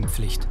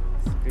Maskenpflicht.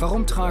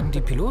 Warum tragen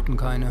die Piloten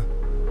keine?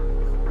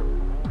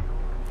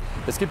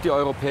 Es gibt die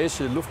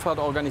Europäische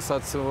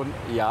Luftfahrtorganisation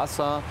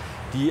EASA,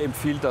 die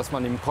empfiehlt, dass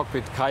man im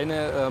Cockpit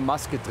keine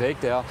Maske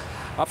trägt. Der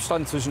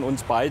Abstand zwischen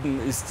uns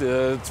beiden ist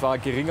zwar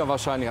geringer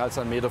wahrscheinlich als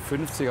 1,50 Meter,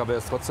 aber er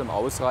ist trotzdem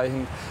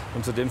ausreichend.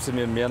 Und zudem sind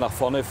wir mehr nach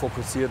vorne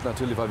fokussiert,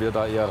 natürlich, weil wir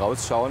da eher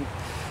rausschauen.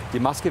 Die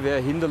Maske wäre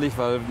hinderlich,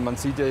 weil man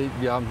sieht ja,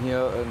 wir haben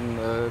hier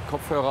einen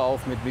Kopfhörer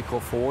auf mit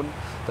Mikrofon.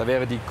 Da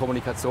wäre die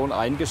Kommunikation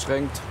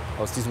eingeschränkt.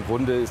 Aus diesem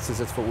Grunde ist es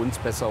jetzt für uns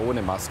besser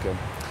ohne Maske.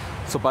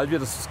 Sobald wir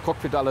das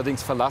Cockpit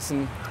allerdings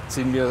verlassen,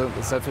 ziehen wir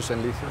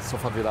selbstverständlich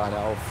sofort wieder eine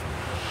auf.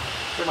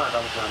 Meine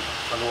Damen und Herren,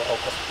 hallo, auch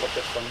das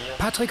Cockpit von mir.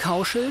 Patrick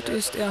Hauschild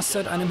ist erst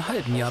seit einem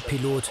halben Jahr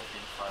Pilot.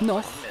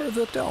 Noch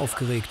wirkt er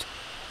aufgeregt,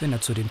 wenn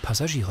er zu den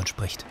Passagieren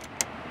spricht.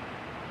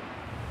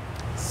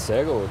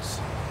 Sehr gut.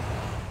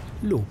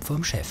 Lob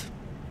vom Chef.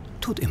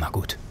 Tut immer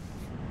gut.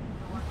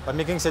 Bei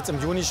mir ging es jetzt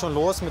im Juni schon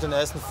los mit den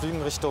ersten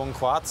Flügen Richtung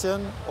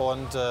Kroatien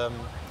und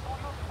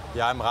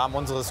ja, im Rahmen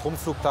unseres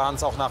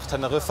Rumflugplans auch nach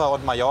Teneriffa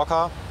und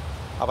Mallorca,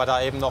 aber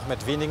da eben noch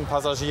mit wenigen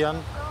Passagieren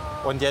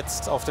und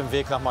jetzt auf dem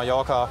Weg nach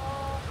Mallorca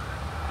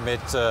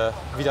mit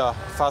wieder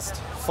fast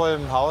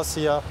vollem Haus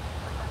hier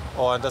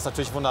und das ist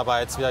natürlich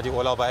wunderbar, jetzt wieder die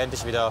Urlauber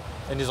endlich wieder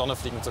in die Sonne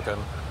fliegen zu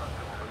können.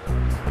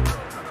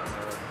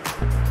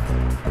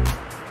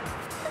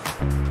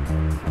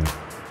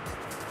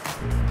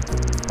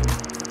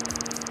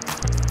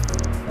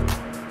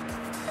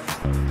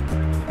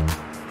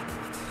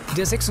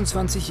 Der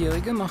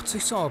 26-Jährige macht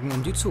sich Sorgen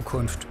um die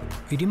Zukunft,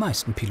 wie die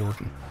meisten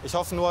Piloten. Ich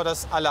hoffe nur,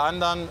 dass alle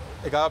anderen,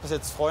 egal ob es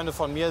jetzt Freunde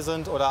von mir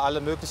sind oder alle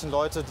möglichen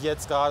Leute, die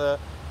jetzt gerade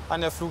an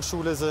der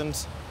Flugschule sind,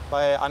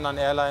 bei anderen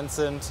Airlines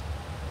sind,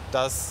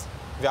 dass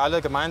wir alle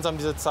gemeinsam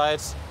diese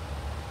Zeit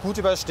gut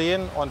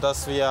überstehen und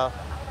dass wir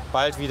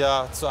bald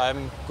wieder zu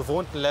einem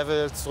gewohnten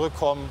Level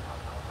zurückkommen,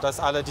 dass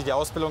alle, die die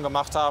Ausbildung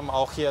gemacht haben,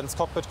 auch hier ins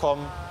Cockpit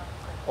kommen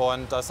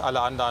und dass alle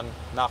anderen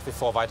nach wie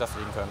vor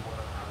weiterfliegen können.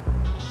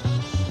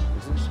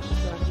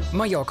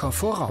 Mallorca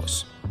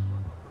voraus.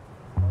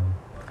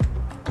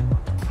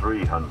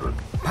 300.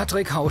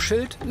 Patrick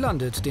Hauschild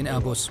landet den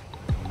Airbus.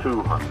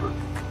 200.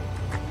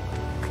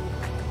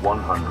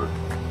 100.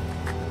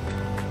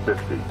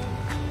 50.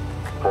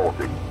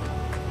 40.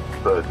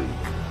 30.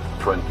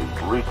 20.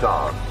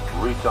 Retard.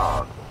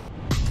 Retard.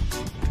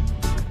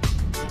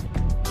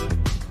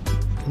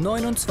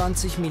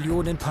 29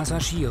 Millionen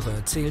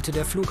Passagiere zählte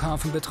der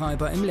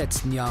Flughafenbetreiber im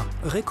letzten Jahr.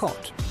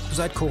 Rekord.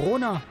 Seit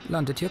Corona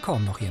landet hier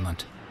kaum noch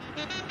jemand.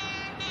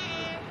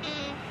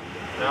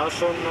 Ja,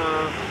 schon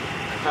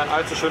kein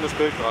allzu schönes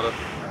Bild gerade.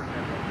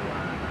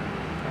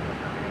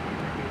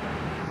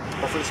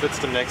 Hoffentlich wird es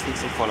demnächst ein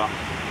bisschen voller.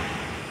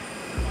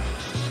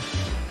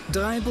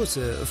 3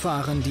 Busse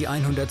fahren die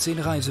 110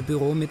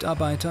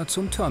 Reisebüro-Mitarbeiter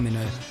zum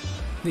Terminal,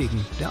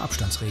 wegen der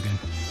Abstandsregeln.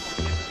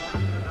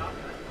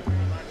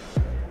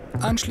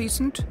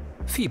 Anschließend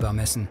Fieber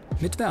messen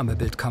mit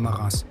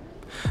Wärmebildkameras.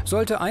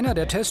 Sollte einer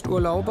der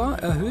Testurlauber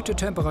erhöhte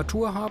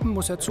Temperatur haben,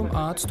 muss er zum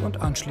Arzt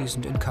und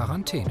anschließend in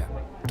Quarantäne.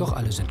 Doch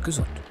alle sind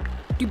gesund.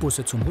 Die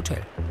Busse zum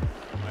Hotel.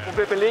 Und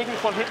wir belegen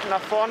von hinten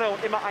nach vorne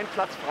und immer einen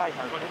Platz frei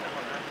halten.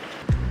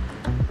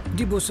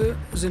 Die Busse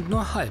sind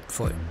nur halb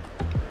voll.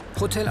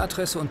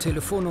 Hoteladresse und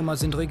Telefonnummer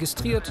sind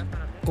registriert,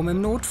 um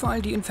im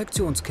Notfall die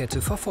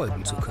Infektionskette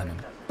verfolgen zu können.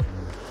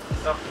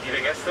 So,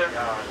 liebe Gäste,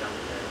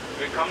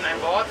 willkommen an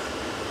Bord.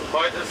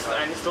 Heute ist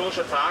ein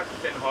historischer Tag,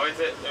 denn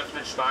heute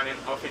öffnet Spanien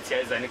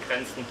offiziell seine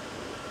Grenzen.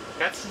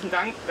 Herzlichen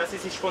Dank, dass Sie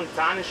sich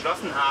spontan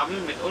entschlossen haben,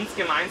 mit uns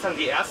gemeinsam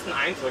die ersten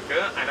Eindrücke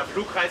einer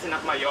Flugreise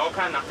nach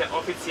Mallorca nach der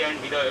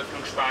offiziellen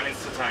Wiedereröffnung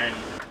Spaniens zu teilen.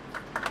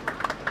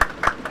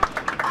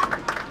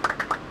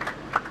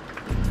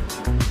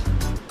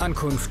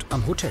 Ankunft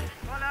am Hotel.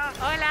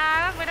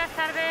 Hola, buenas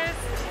tardes.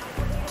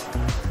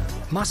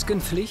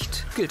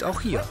 Maskenpflicht gilt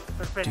auch hier.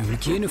 Die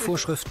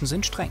Hygienevorschriften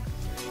sind streng.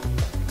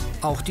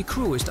 Auch die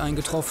Crew ist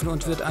eingetroffen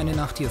und wird eine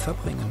Nacht hier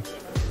verbringen.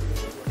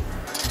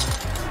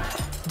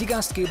 Die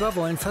Gastgeber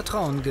wollen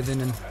Vertrauen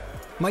gewinnen.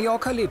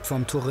 Mallorca lebt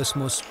vom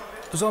Tourismus.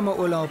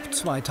 Sommerurlaub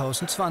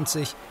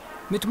 2020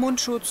 mit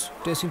Mundschutz,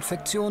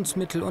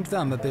 Desinfektionsmittel und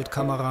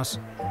Wärmebildkameras.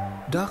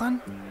 Daran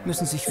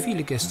müssen sich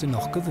viele Gäste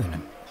noch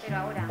gewöhnen.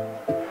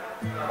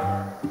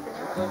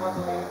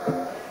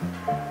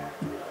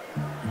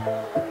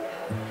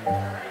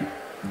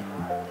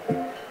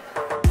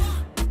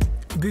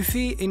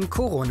 Buffet in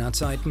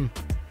Corona-Zeiten.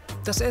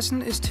 Das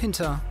Essen ist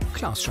hinter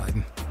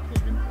Glasscheiben.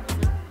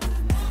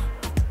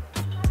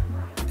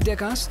 Der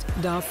Gast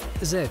darf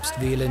selbst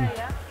wählen.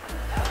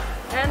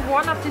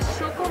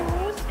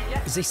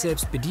 Sich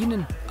selbst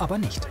bedienen, aber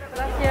nicht.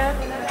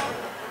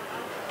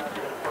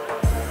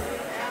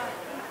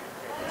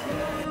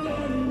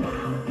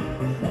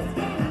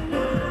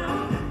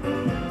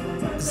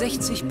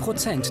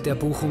 60% der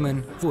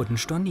Buchungen wurden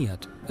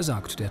storniert,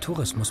 sagt der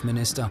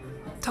Tourismusminister.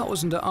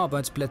 Tausende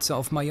Arbeitsplätze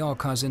auf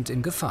Mallorca sind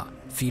in Gefahr.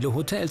 Viele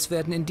Hotels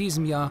werden in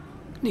diesem Jahr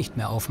nicht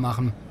mehr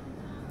aufmachen.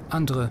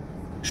 Andere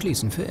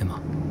schließen für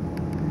immer.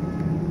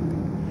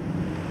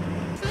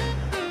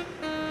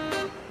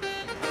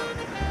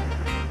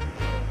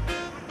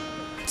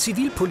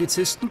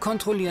 Zivilpolizisten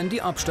kontrollieren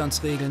die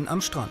Abstandsregeln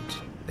am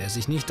Strand. Wer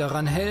sich nicht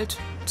daran hält,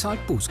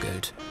 zahlt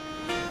Bußgeld.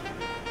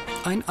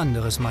 Ein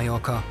anderes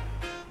Mallorca.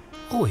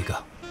 Ruhiger.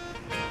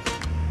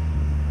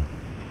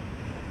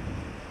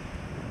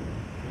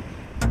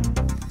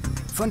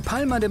 Von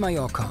Palma de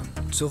Mallorca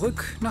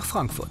zurück nach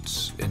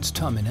Frankfurt ins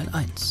Terminal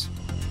 1.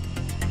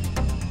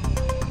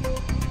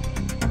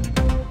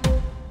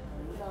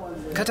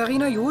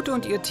 Catharina Jud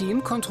und ihr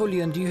Team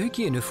kontrollieren die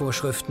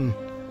Hygienevorschriften.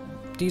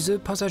 Diese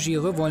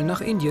Passagiere wollen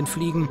nach Indien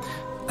fliegen.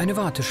 Eine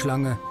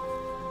Warteschlange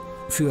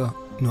für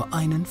nur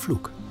einen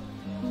Flug.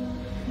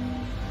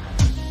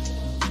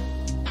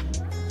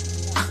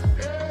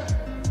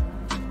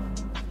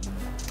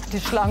 Die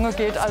Schlange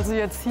geht also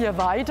jetzt hier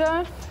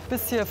weiter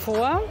bis hier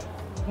vor.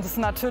 Und das ist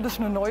natürlich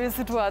eine neue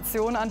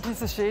Situation, an die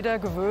sich jeder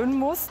gewöhnen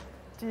muss.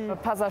 Die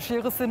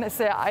Passagiere sind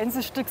sehr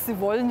einsichtig, sie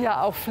wollen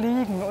ja auch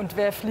fliegen. Und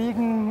wer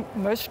fliegen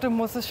möchte,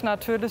 muss sich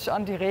natürlich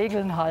an die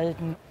Regeln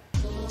halten.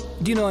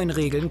 Die neuen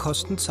Regeln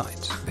kosten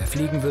Zeit. Wer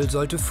fliegen will,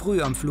 sollte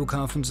früh am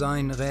Flughafen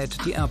sein, rät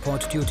die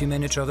Airport Duty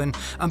Managerin.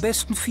 Am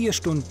besten 4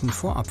 Stunden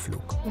vor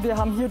Abflug. Wir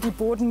haben hier die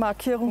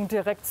Bodenmarkierung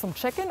direkt zum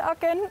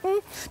Check-in-Agenten.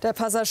 Der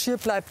Passagier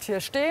bleibt hier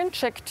stehen,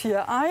 checkt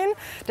hier ein.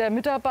 Der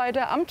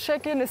Mitarbeiter am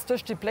Check-in ist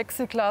durch die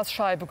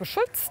Plexiglasscheibe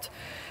geschützt.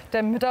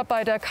 Der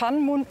Mitarbeiter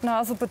kann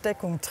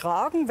Mund-Nase-Bedeckung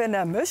tragen, wenn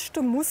er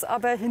möchte, muss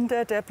aber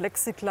hinter der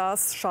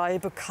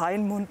Plexiglasscheibe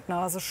kein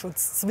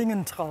Mund-Nase-Schutz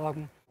zwingend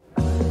tragen.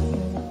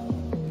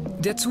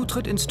 Der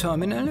Zutritt ins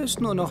Terminal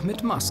ist nur noch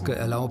mit Maske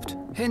erlaubt.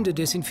 Hände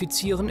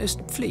desinfizieren ist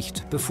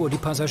Pflicht, bevor die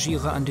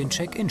Passagiere an den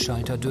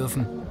Check-in-Schalter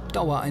dürfen.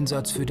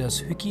 Dauereinsatz für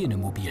das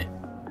Hygienemobil.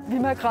 Wie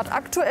man gerade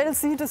aktuell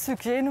sieht, das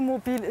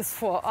Hygienemobil ist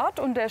vor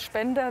Ort und der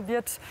Spender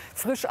wird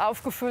frisch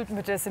aufgefüllt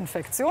mit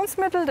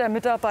Desinfektionsmittel. Der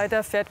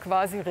Mitarbeiter fährt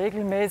quasi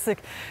regelmäßig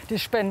die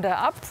Spender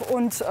ab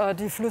und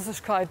die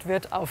Flüssigkeit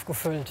wird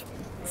aufgefüllt.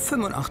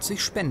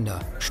 85 Spender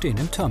stehen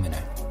im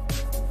Terminal.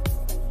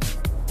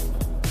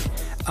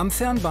 Am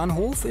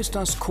Fernbahnhof ist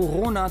das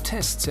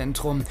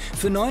Corona-Testzentrum.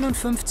 Für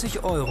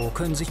 59 €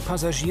 können sich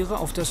Passagiere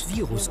auf das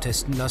Virus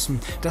testen lassen.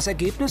 Das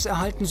Ergebnis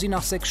erhalten sie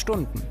nach 6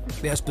 Stunden.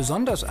 Wer es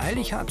besonders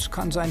eilig hat,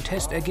 kann sein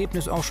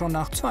Testergebnis auch schon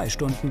nach 2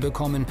 Stunden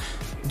bekommen.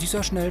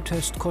 Dieser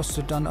Schnelltest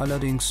kostet dann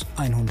allerdings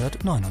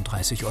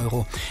 139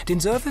 €.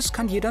 Den Service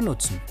kann jeder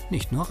nutzen,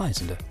 nicht nur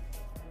Reisende.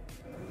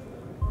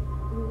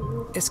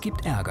 Es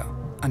gibt Ärger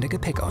an der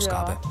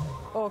Gepäckausgabe.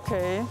 Ja,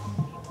 okay.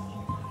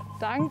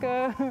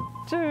 Danke.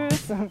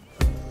 Tschüss.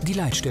 Die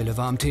Leitstelle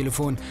war am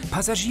Telefon.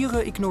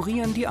 Passagiere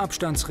ignorieren die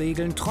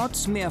Abstandsregeln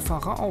trotz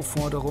mehrfacher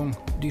Aufforderung.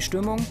 Die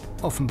Stimmung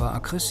offenbar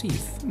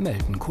aggressiv,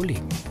 melden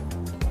Kollegen.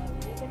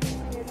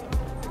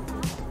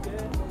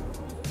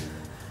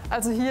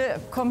 Also hier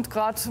kommt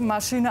gerade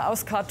Maschine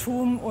aus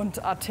Khartoum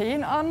und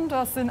Athen an.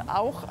 Da sind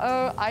auch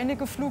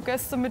einige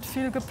Fluggäste mit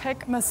viel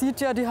Gepäck. Man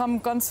sieht ja, die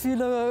haben ganz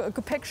viele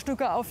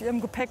Gepäckstücke auf ihrem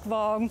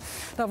Gepäckwagen.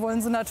 Da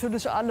wollen sie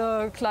natürlich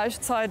alle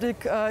gleichzeitig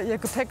ihr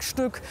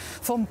Gepäckstück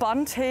vom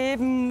Band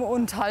heben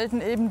und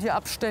halten eben die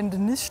Abstände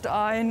nicht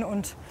ein.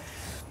 Und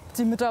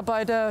die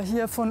Mitarbeiter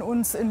hier von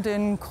uns in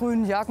den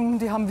grünen Jacken,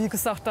 die haben wie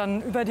gesagt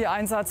dann über die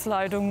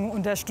Einsatzleitung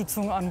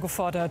Unterstützung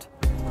angefordert.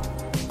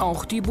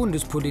 Auch die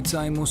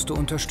Bundespolizei musste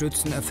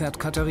unterstützen, erfährt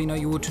Catharina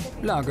Jud.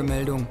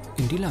 Lagemeldung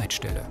in die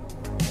Leitstelle.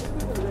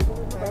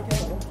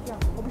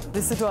 Die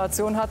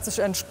Situation hat sich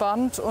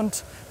entspannt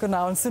und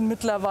genau, es sind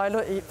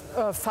mittlerweile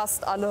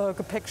fast alle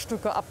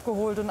Gepäckstücke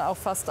abgeholt und auch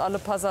fast alle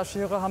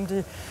Passagiere haben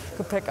die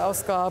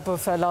Gepäckausgabe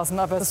verlassen.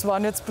 Aber es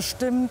waren jetzt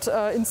bestimmt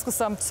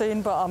insgesamt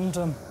 10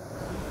 Beamte.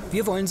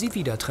 Wir wollen sie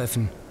wieder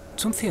treffen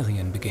zum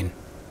Ferienbeginn.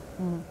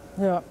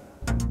 Ja.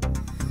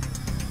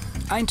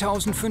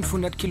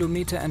 1500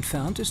 Kilometer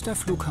entfernt ist der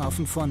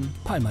Flughafen von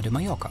Palma de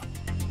Mallorca.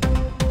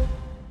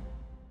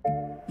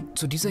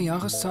 Zu dieser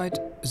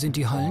Jahreszeit sind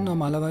die Hallen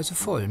normalerweise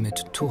voll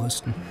mit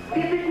Touristen.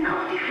 Wir bitten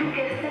auch die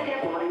Fluggäste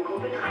der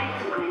Boardinggruppe 3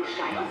 zum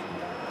Einsteigen.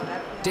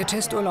 Der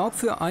Testurlaub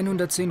für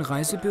 110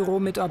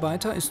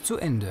 Reisebüro-Mitarbeiter ist zu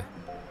Ende.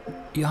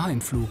 Ihr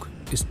Heimflug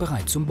ist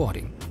bereit zum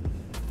Boarding.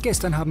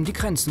 Gestern haben die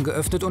Grenzen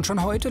geöffnet und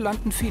schon heute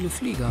landen viele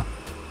Flieger,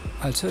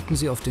 als hätten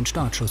sie auf den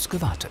Startschuss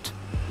gewartet.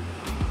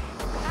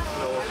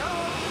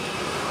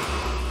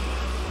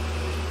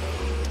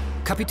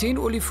 Kapitän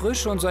Uli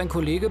Frisch und sein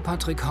Kollege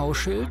Patrick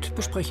Hauschild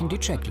besprechen die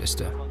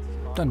Checkliste.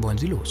 Dann wollen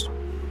sie los.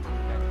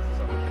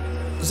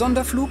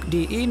 Sonderflug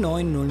DE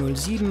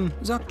 9007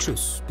 sagt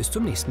Tschüss, bis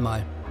zum nächsten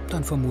Mal.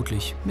 Dann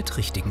vermutlich mit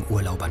richtigen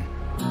Urlaubern.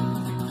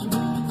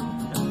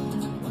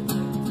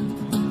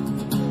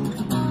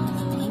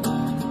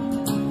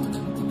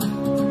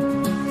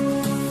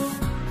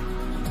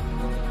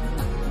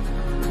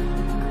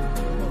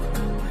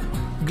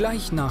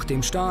 Gleich nach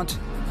dem Start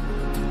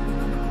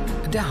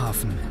der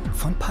Hafen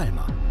von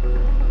Palma.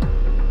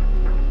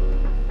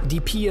 Die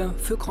Pier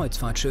für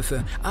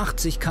Kreuzfahrtschiffe,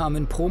 80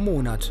 Kamen pro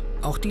Monat.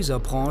 Auch dieser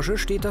Branche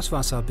steht das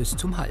Wasser bis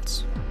zum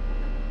Hals.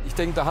 Ich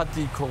denke, da hat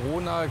die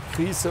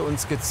Corona-Krise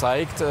uns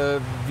gezeigt,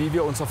 wie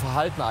wir unser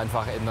Verhalten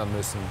einfach ändern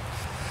müssen.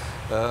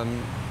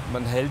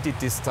 Man hält die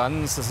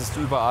Distanz, das ist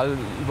überall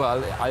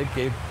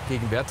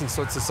allgegenwärtig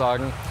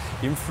sozusagen.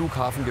 Im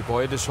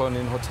Flughafengebäude schon,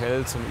 in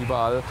Hotels und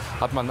überall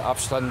hat man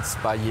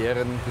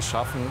Abstandsbarrieren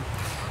geschaffen.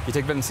 Ich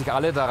denke, wenn sich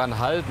alle daran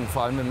halten,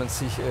 vor allem wenn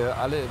sich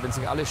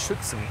alle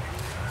schützen,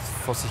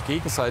 vor sich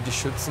gegenseitig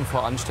schützen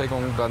vor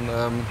Ansteckungen, dann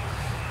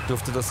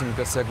dürfte das ein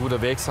sehr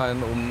guter Weg sein,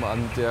 um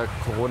an der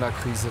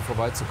Corona-Krise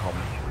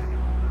vorbeizukommen.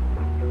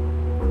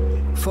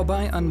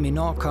 Vorbei an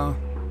Menorca,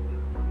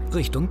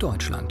 Richtung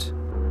Deutschland.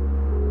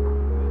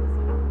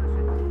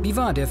 Wie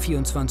war der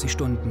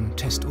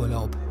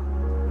 24-Stunden-Testurlaub?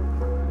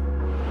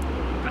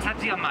 Was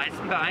hat Sie am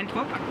meisten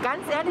beeindruckt?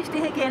 Ganz ehrlich,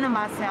 die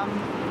Hygienemaßnahmen.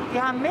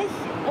 Die haben mich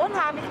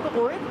unheimlich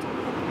beruhigt.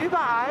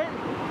 Überall,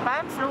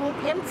 beim Flug,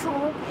 im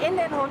Zug, in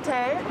den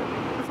Hotels.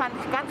 Das fand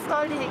ich ganz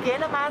toll, die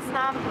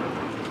Hygienemaßnahmen,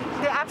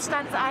 die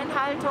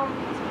Abstandseinhaltung.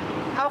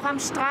 Auch am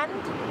Strand,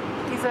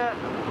 diese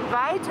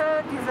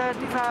Weite, diese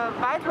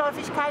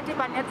Weitläufigkeit, die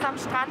man jetzt am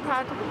Strand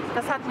hat,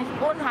 das hat mich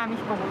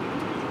unheimlich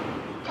beruhigt.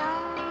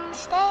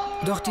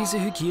 Doch diese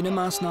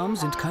Hygienemaßnahmen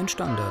sind kein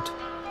Standard.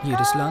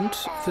 Jedes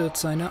Land wird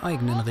seine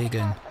eigenen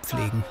Regeln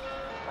pflegen.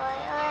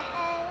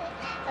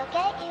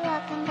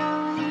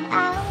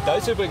 Da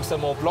ist übrigens der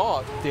Mont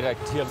Blanc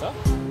direkt hier, ne?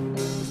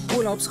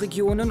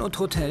 Urlaubsregionen und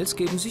Hotels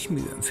geben sich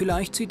Mühe.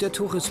 Vielleicht zieht der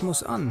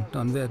Tourismus an,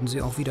 dann werden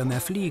sie auch wieder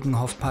mehr fliegen,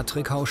 hofft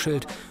Patrick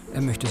Hauschild.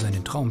 Er möchte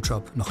seinen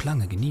Traumjob noch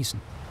lange genießen.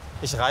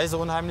 Ich reise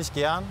unheimlich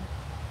gern.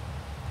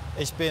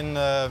 Ich bin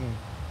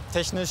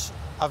technisch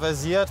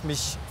aversiert.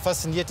 Mich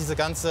fasziniert diese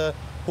ganze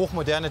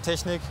hochmoderne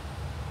Technik.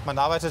 Man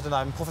arbeitet in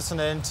einem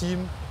professionellen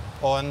Team.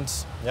 Und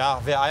ja,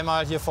 wer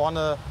einmal hier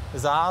vorne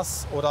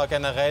saß oder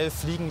generell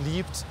Fliegen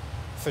liebt,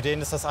 für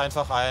den ist das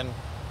einfach ein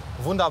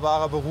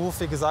wunderbarer Beruf.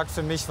 Wie gesagt,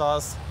 für mich war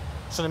es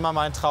schon immer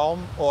mein Traum.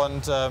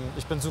 Und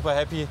ich bin super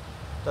happy,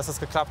 dass es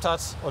geklappt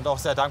hat und auch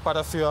sehr dankbar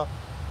dafür.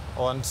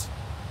 Und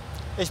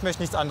ich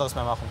möchte nichts anderes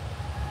mehr machen.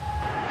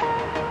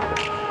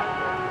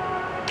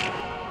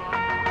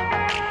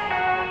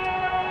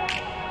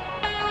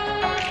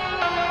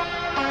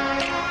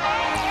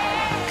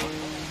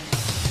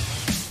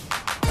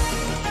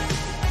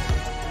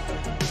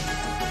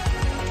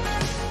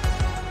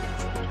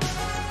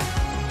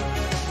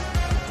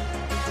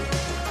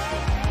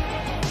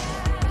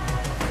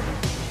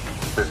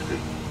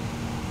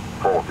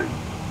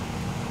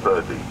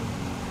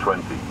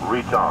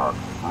 Retard,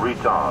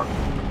 retard.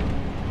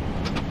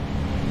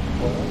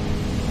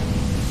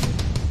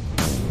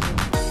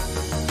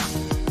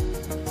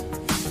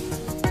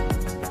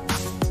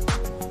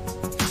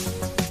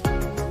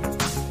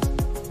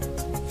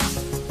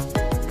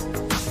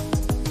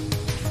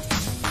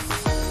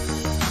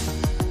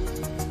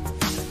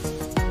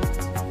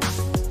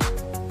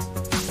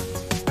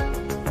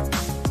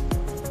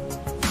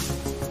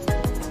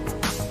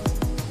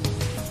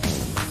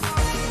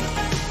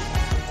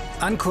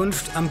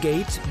 Ankunft am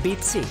Gate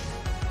BC.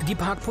 Die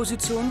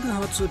Parkposition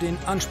gehört zu den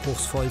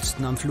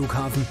anspruchsvollsten am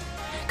Flughafen.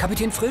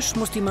 Kapitän Frisch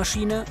muss die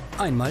Maschine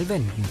einmal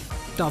wenden.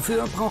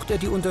 Dafür braucht er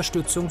die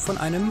Unterstützung von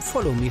einem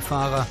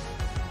Follow-Me-Fahrer,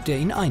 der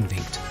ihn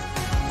einwinkt.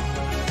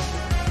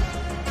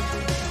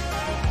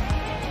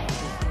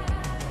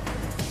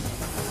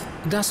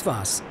 Das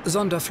war's.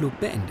 Sonderflug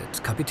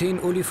beendet. Kapitän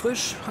Uli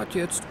Frisch hat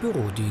jetzt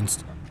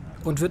Bürodienst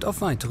und wird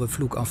auf weitere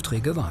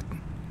Flugaufträge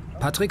warten.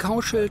 Patrick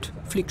Hauschild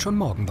fliegt schon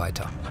morgen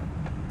weiter.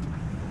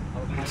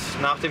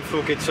 Und nach dem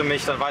Flug geht es für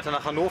mich dann weiter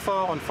nach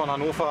Hannover und von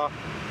Hannover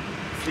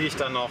fliege ich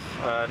dann noch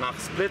nach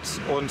Split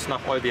und nach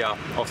Olbia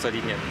auf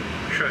Sardinien.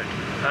 Schön,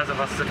 also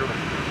was zu tun.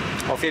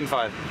 Auf jeden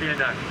Fall. Vielen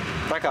Dank.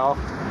 Danke auch.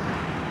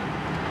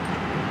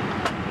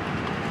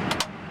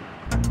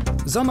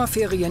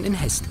 Sommerferien in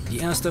Hessen, die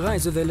erste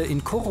Reisewelle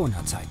in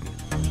Corona-Zeiten.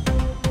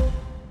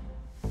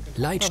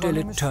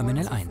 Leitstelle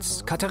Terminal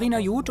 1. Catharina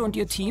Jud und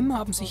ihr Team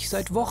haben sich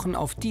seit Wochen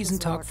auf diesen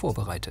Tag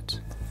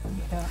vorbereitet.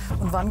 Ja.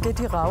 Und wann geht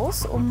die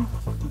raus?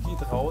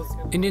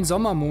 In den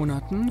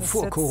Sommermonaten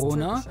vor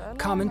Corona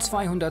kamen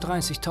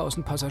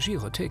 230.000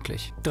 Passagiere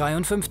täglich.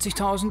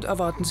 53.000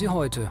 erwarten sie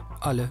heute,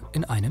 alle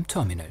in einem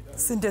Terminal.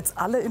 Sind jetzt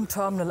alle im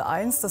Terminal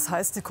 1, das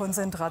heißt, die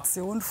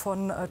Konzentration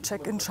von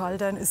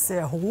Check-in-Schaltern ist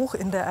sehr hoch.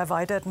 In der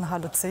erweiterten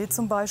Halle C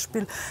zum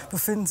Beispiel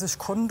befinden sich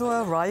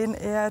Condor,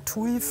 Ryanair,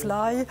 TUI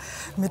Fly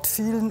mit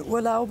vielen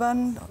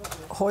Urlaubern,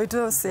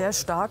 heute sehr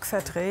stark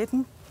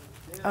vertreten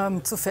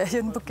zu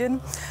Ferienbeginn.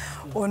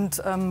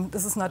 Und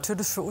das ist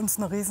natürlich für uns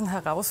eine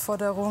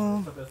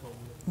Riesenherausforderung,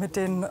 mit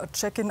den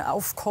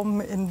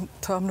Check-in-Aufkommen in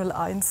Terminal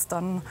 1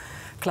 dann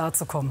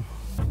klarzukommen.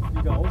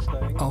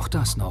 Auch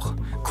das noch.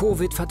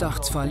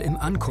 Covid-Verdachtsfall im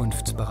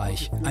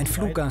Ankunftsbereich. Ein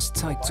Fluggast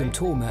zeigt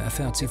Symptome,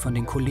 erfährt sie von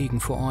den Kollegen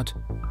vor Ort.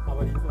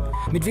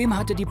 Mit wem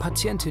hatte die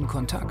Patientin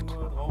Kontakt?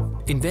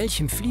 In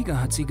welchem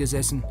Flieger hat sie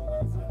gesessen?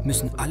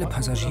 Müssen alle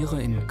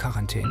Passagiere in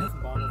Quarantäne?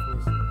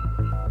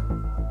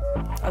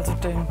 Also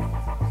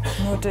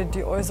nur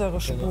die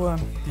äußere Spur.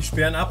 Die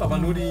sperren ab, aber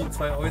nur die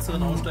 2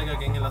 äußeren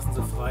Aussteigergänge lassen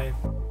sie frei.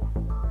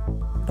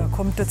 Da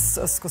kommt jetzt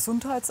das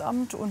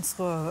Gesundheitsamt,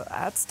 unsere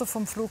Ärzte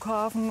vom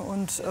Flughafen,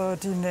 und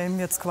die nehmen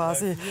jetzt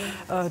quasi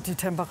die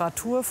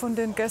Temperatur von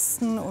den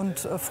Gästen und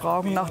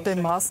fragen nach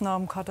dem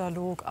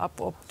Maßnahmenkatalog ab,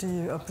 ob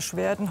die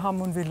Beschwerden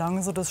haben und wie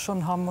lange sie das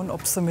schon haben und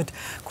ob sie mit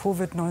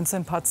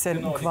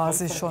Covid-19-Patienten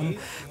quasi schon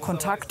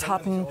Kontakt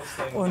hatten.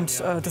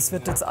 Und das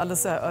wird jetzt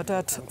alles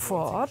erörtert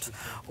vor Ort.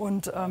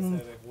 Und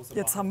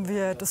jetzt haben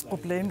wir das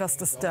Problem, dass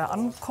das der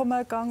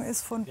Ankommergang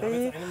ist von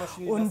B,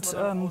 und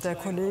der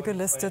Kollege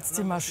lässt jetzt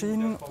die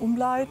Maschinen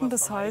umleiten.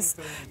 Das heißt,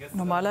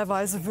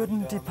 normalerweise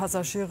würden die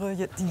Passagiere,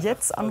 die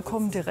jetzt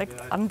ankommen,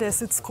 direkt an der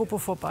Sitzgruppe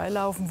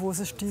vorbeilaufen, wo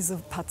sich diese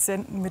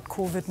Patienten mit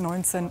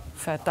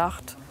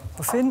Covid-19-Verdacht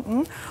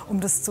befinden.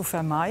 Um das zu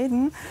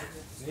vermeiden,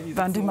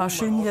 werden die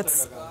Maschinen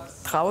jetzt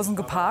draußen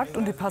geparkt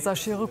und die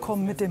Passagiere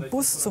kommen mit dem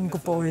Bus zum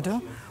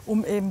Gebäude,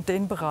 um eben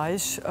den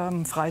Bereich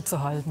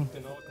freizuhalten.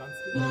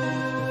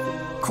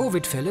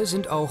 Covid-Fälle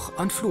sind auch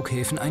an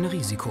Flughäfen ein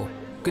Risiko.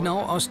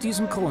 Genau aus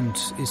diesem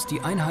Grund ist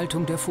die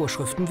Einhaltung der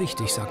Vorschriften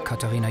wichtig, sagt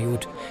Catharina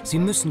Jud. Sie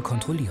müssen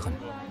kontrollieren.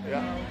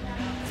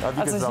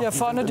 Also hier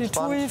vorne die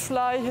TUI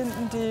Fly,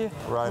 hinten die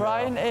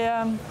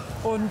Ryanair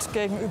und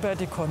gegenüber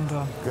die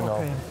Condor. Genau.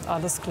 Okay,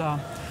 alles klar.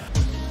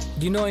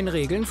 Die neuen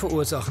Regeln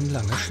verursachen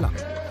lange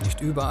Schlangen. Nicht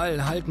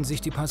überall halten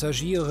sich die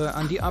Passagiere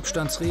an die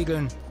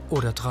Abstandsregeln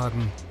oder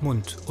tragen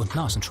Mund- und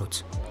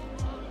Nasenschutz.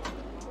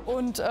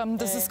 Und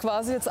das ist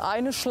quasi jetzt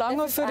eine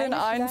Schlange für den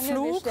einen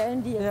Flug. Wir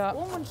stellen die jetzt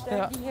um und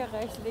stellen die hier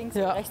rechts, links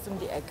und rechts um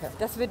die Ecke.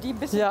 Dass wir die ein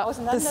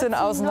bisschen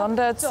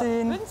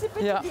auseinanderziehen. So, würden Sie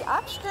bitte die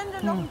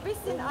Abstände noch ein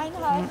bisschen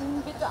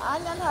einhalten? Bitte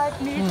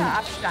 1,5 Meter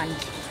Abstand.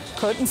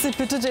 Könnten Sie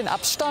bitte den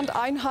Abstand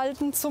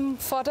einhalten zum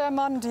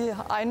Vordermann, die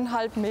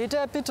 1,5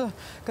 Meter bitte.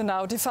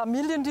 Genau, die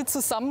Familien, die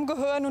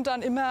zusammengehören und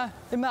dann immer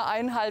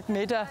 1,5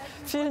 Meter.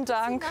 Vielen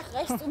Dank. Sie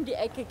nach rechts um die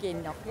Ecke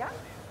gehen noch, ja?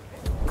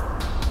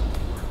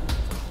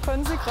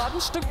 Können Sie gerade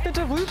ein Stück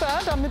bitte rüber,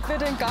 damit wir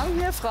den Gang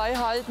hier frei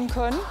halten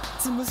können?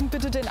 Sie müssen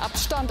bitte den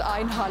Abstand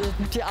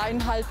einhalten, die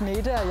 1,5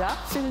 Meter, ja?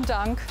 Vielen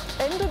Dank.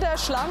 Ende der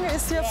Schlange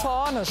ist hier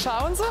vorne.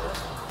 Schauen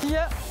Sie,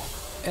 hier.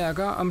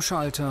 Ärger am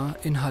Schalter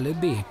in Halle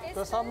B.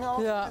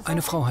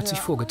 Eine Frau hat sich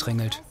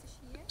vorgedrängelt.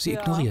 Sie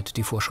ignoriert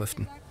die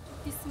Vorschriften.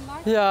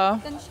 Ja.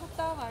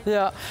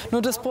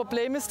 Nur das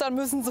Problem ist, dann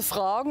müssen Sie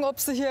fragen, ob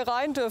Sie hier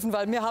rein dürfen,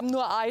 weil wir haben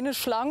nur eine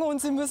Schlange und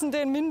Sie müssen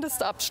den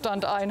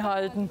Mindestabstand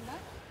einhalten.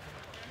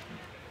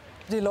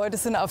 Die Leute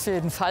sind auf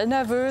jeden Fall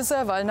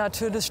nervöser, weil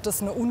natürlich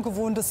das eine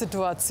ungewohnte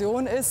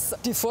Situation ist.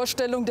 Die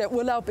Vorstellung, der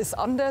Urlaub ist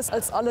anders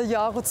als alle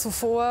Jahre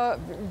zuvor,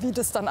 wie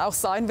das dann auch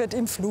sein wird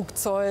im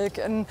Flugzeug,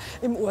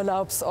 im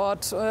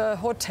Urlaubsort,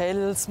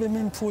 Hotels,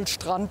 Swimmingpool,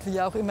 Strand,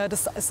 wie auch immer.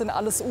 Das sind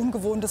alles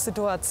ungewohnte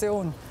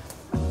Situationen.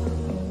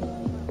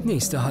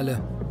 Nächste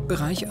Halle,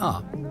 Bereich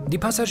A. Die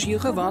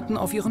Passagiere warten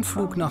auf ihren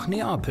Flug nach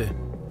Neapel.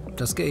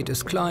 Das Gate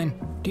ist klein,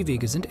 die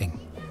Wege sind eng.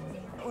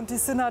 Und die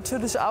sind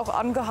natürlich auch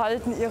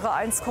angehalten, ihre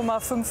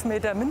 1,5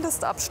 Meter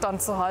Mindestabstand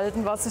zu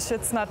halten, was sich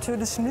jetzt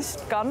natürlich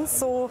nicht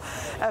ganz so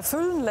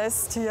erfüllen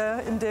lässt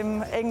hier in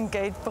dem engen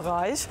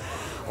Gate-Bereich.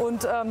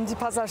 Und die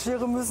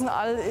Passagiere müssen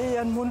all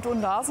ihren Mund- und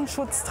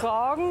Nasenschutz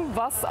tragen,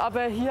 was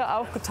aber hier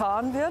auch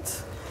getan wird.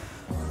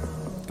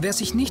 Wer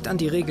sich nicht an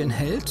die Regeln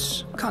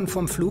hält, kann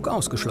vom Flug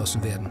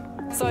ausgeschlossen werden.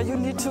 So you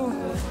need to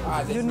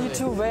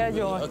wear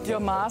your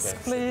mask,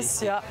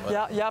 please.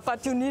 Yeah,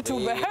 but you need to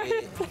wear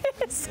it,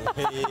 please.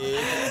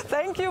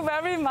 Thank you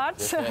very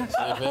much.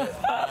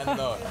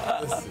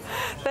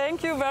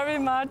 Thank you very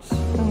much.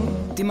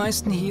 Die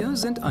meisten hier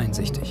sind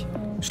einsichtig.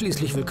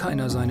 Schließlich will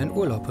keiner seinen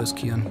Urlaub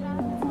riskieren.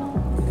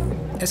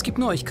 Es gibt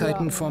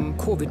Neuigkeiten vom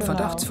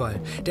Covid-Verdachtsfall.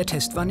 Der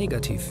Test war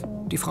negativ.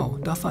 Die Frau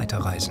darf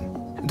weiterreisen.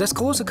 Das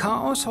große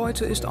Chaos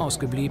heute ist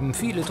ausgeblieben.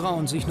 Viele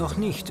trauen sich noch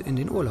nicht, in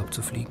den Urlaub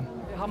zu fliegen.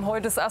 Wir haben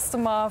heute das erste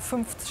Mal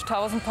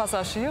 50.000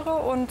 Passagiere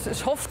und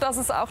ich hoffe, dass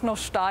es auch noch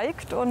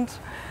steigt und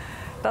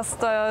dass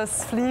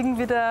das Fliegen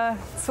wieder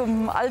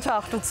zum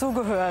Alltag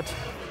dazugehört.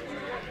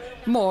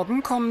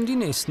 Morgen kommen die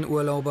nächsten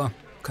Urlauber.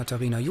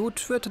 Catharina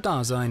Jud wird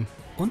da sein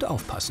und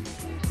aufpassen.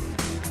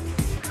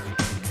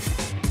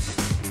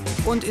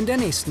 Und in der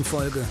nächsten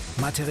Folge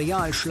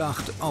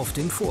Materialschlacht auf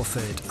dem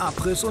Vorfeld,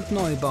 Abriss und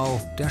Neubau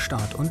der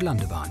Start- und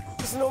Landebahn.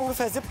 Es sind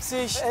ungefähr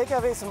 70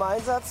 LKWs im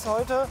Einsatz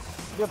heute.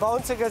 Wir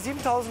bauen ca.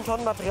 7.000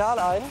 Tonnen Material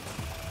ein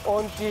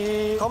und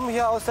die kommen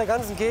hier aus der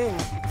ganzen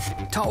Gegend.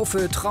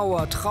 Taufe,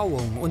 Trauer,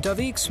 Trauung.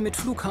 Unterwegs mit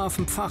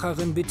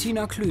Flughafenpfarrerin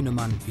Bettina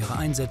Klünemann ihre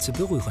Einsätze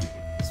berühren.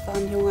 Es war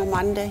ein junger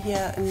Mann, der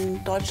hier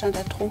in Deutschland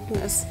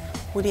ertrunken ist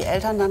wo die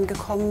Eltern dann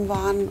gekommen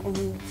waren, um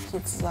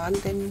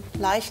sozusagen den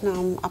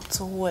Leichnam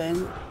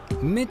abzuholen.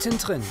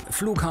 Mittendrin,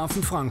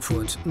 Flughafen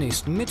Frankfurt,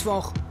 nächsten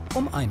Mittwoch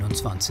um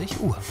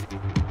 21 Uhr.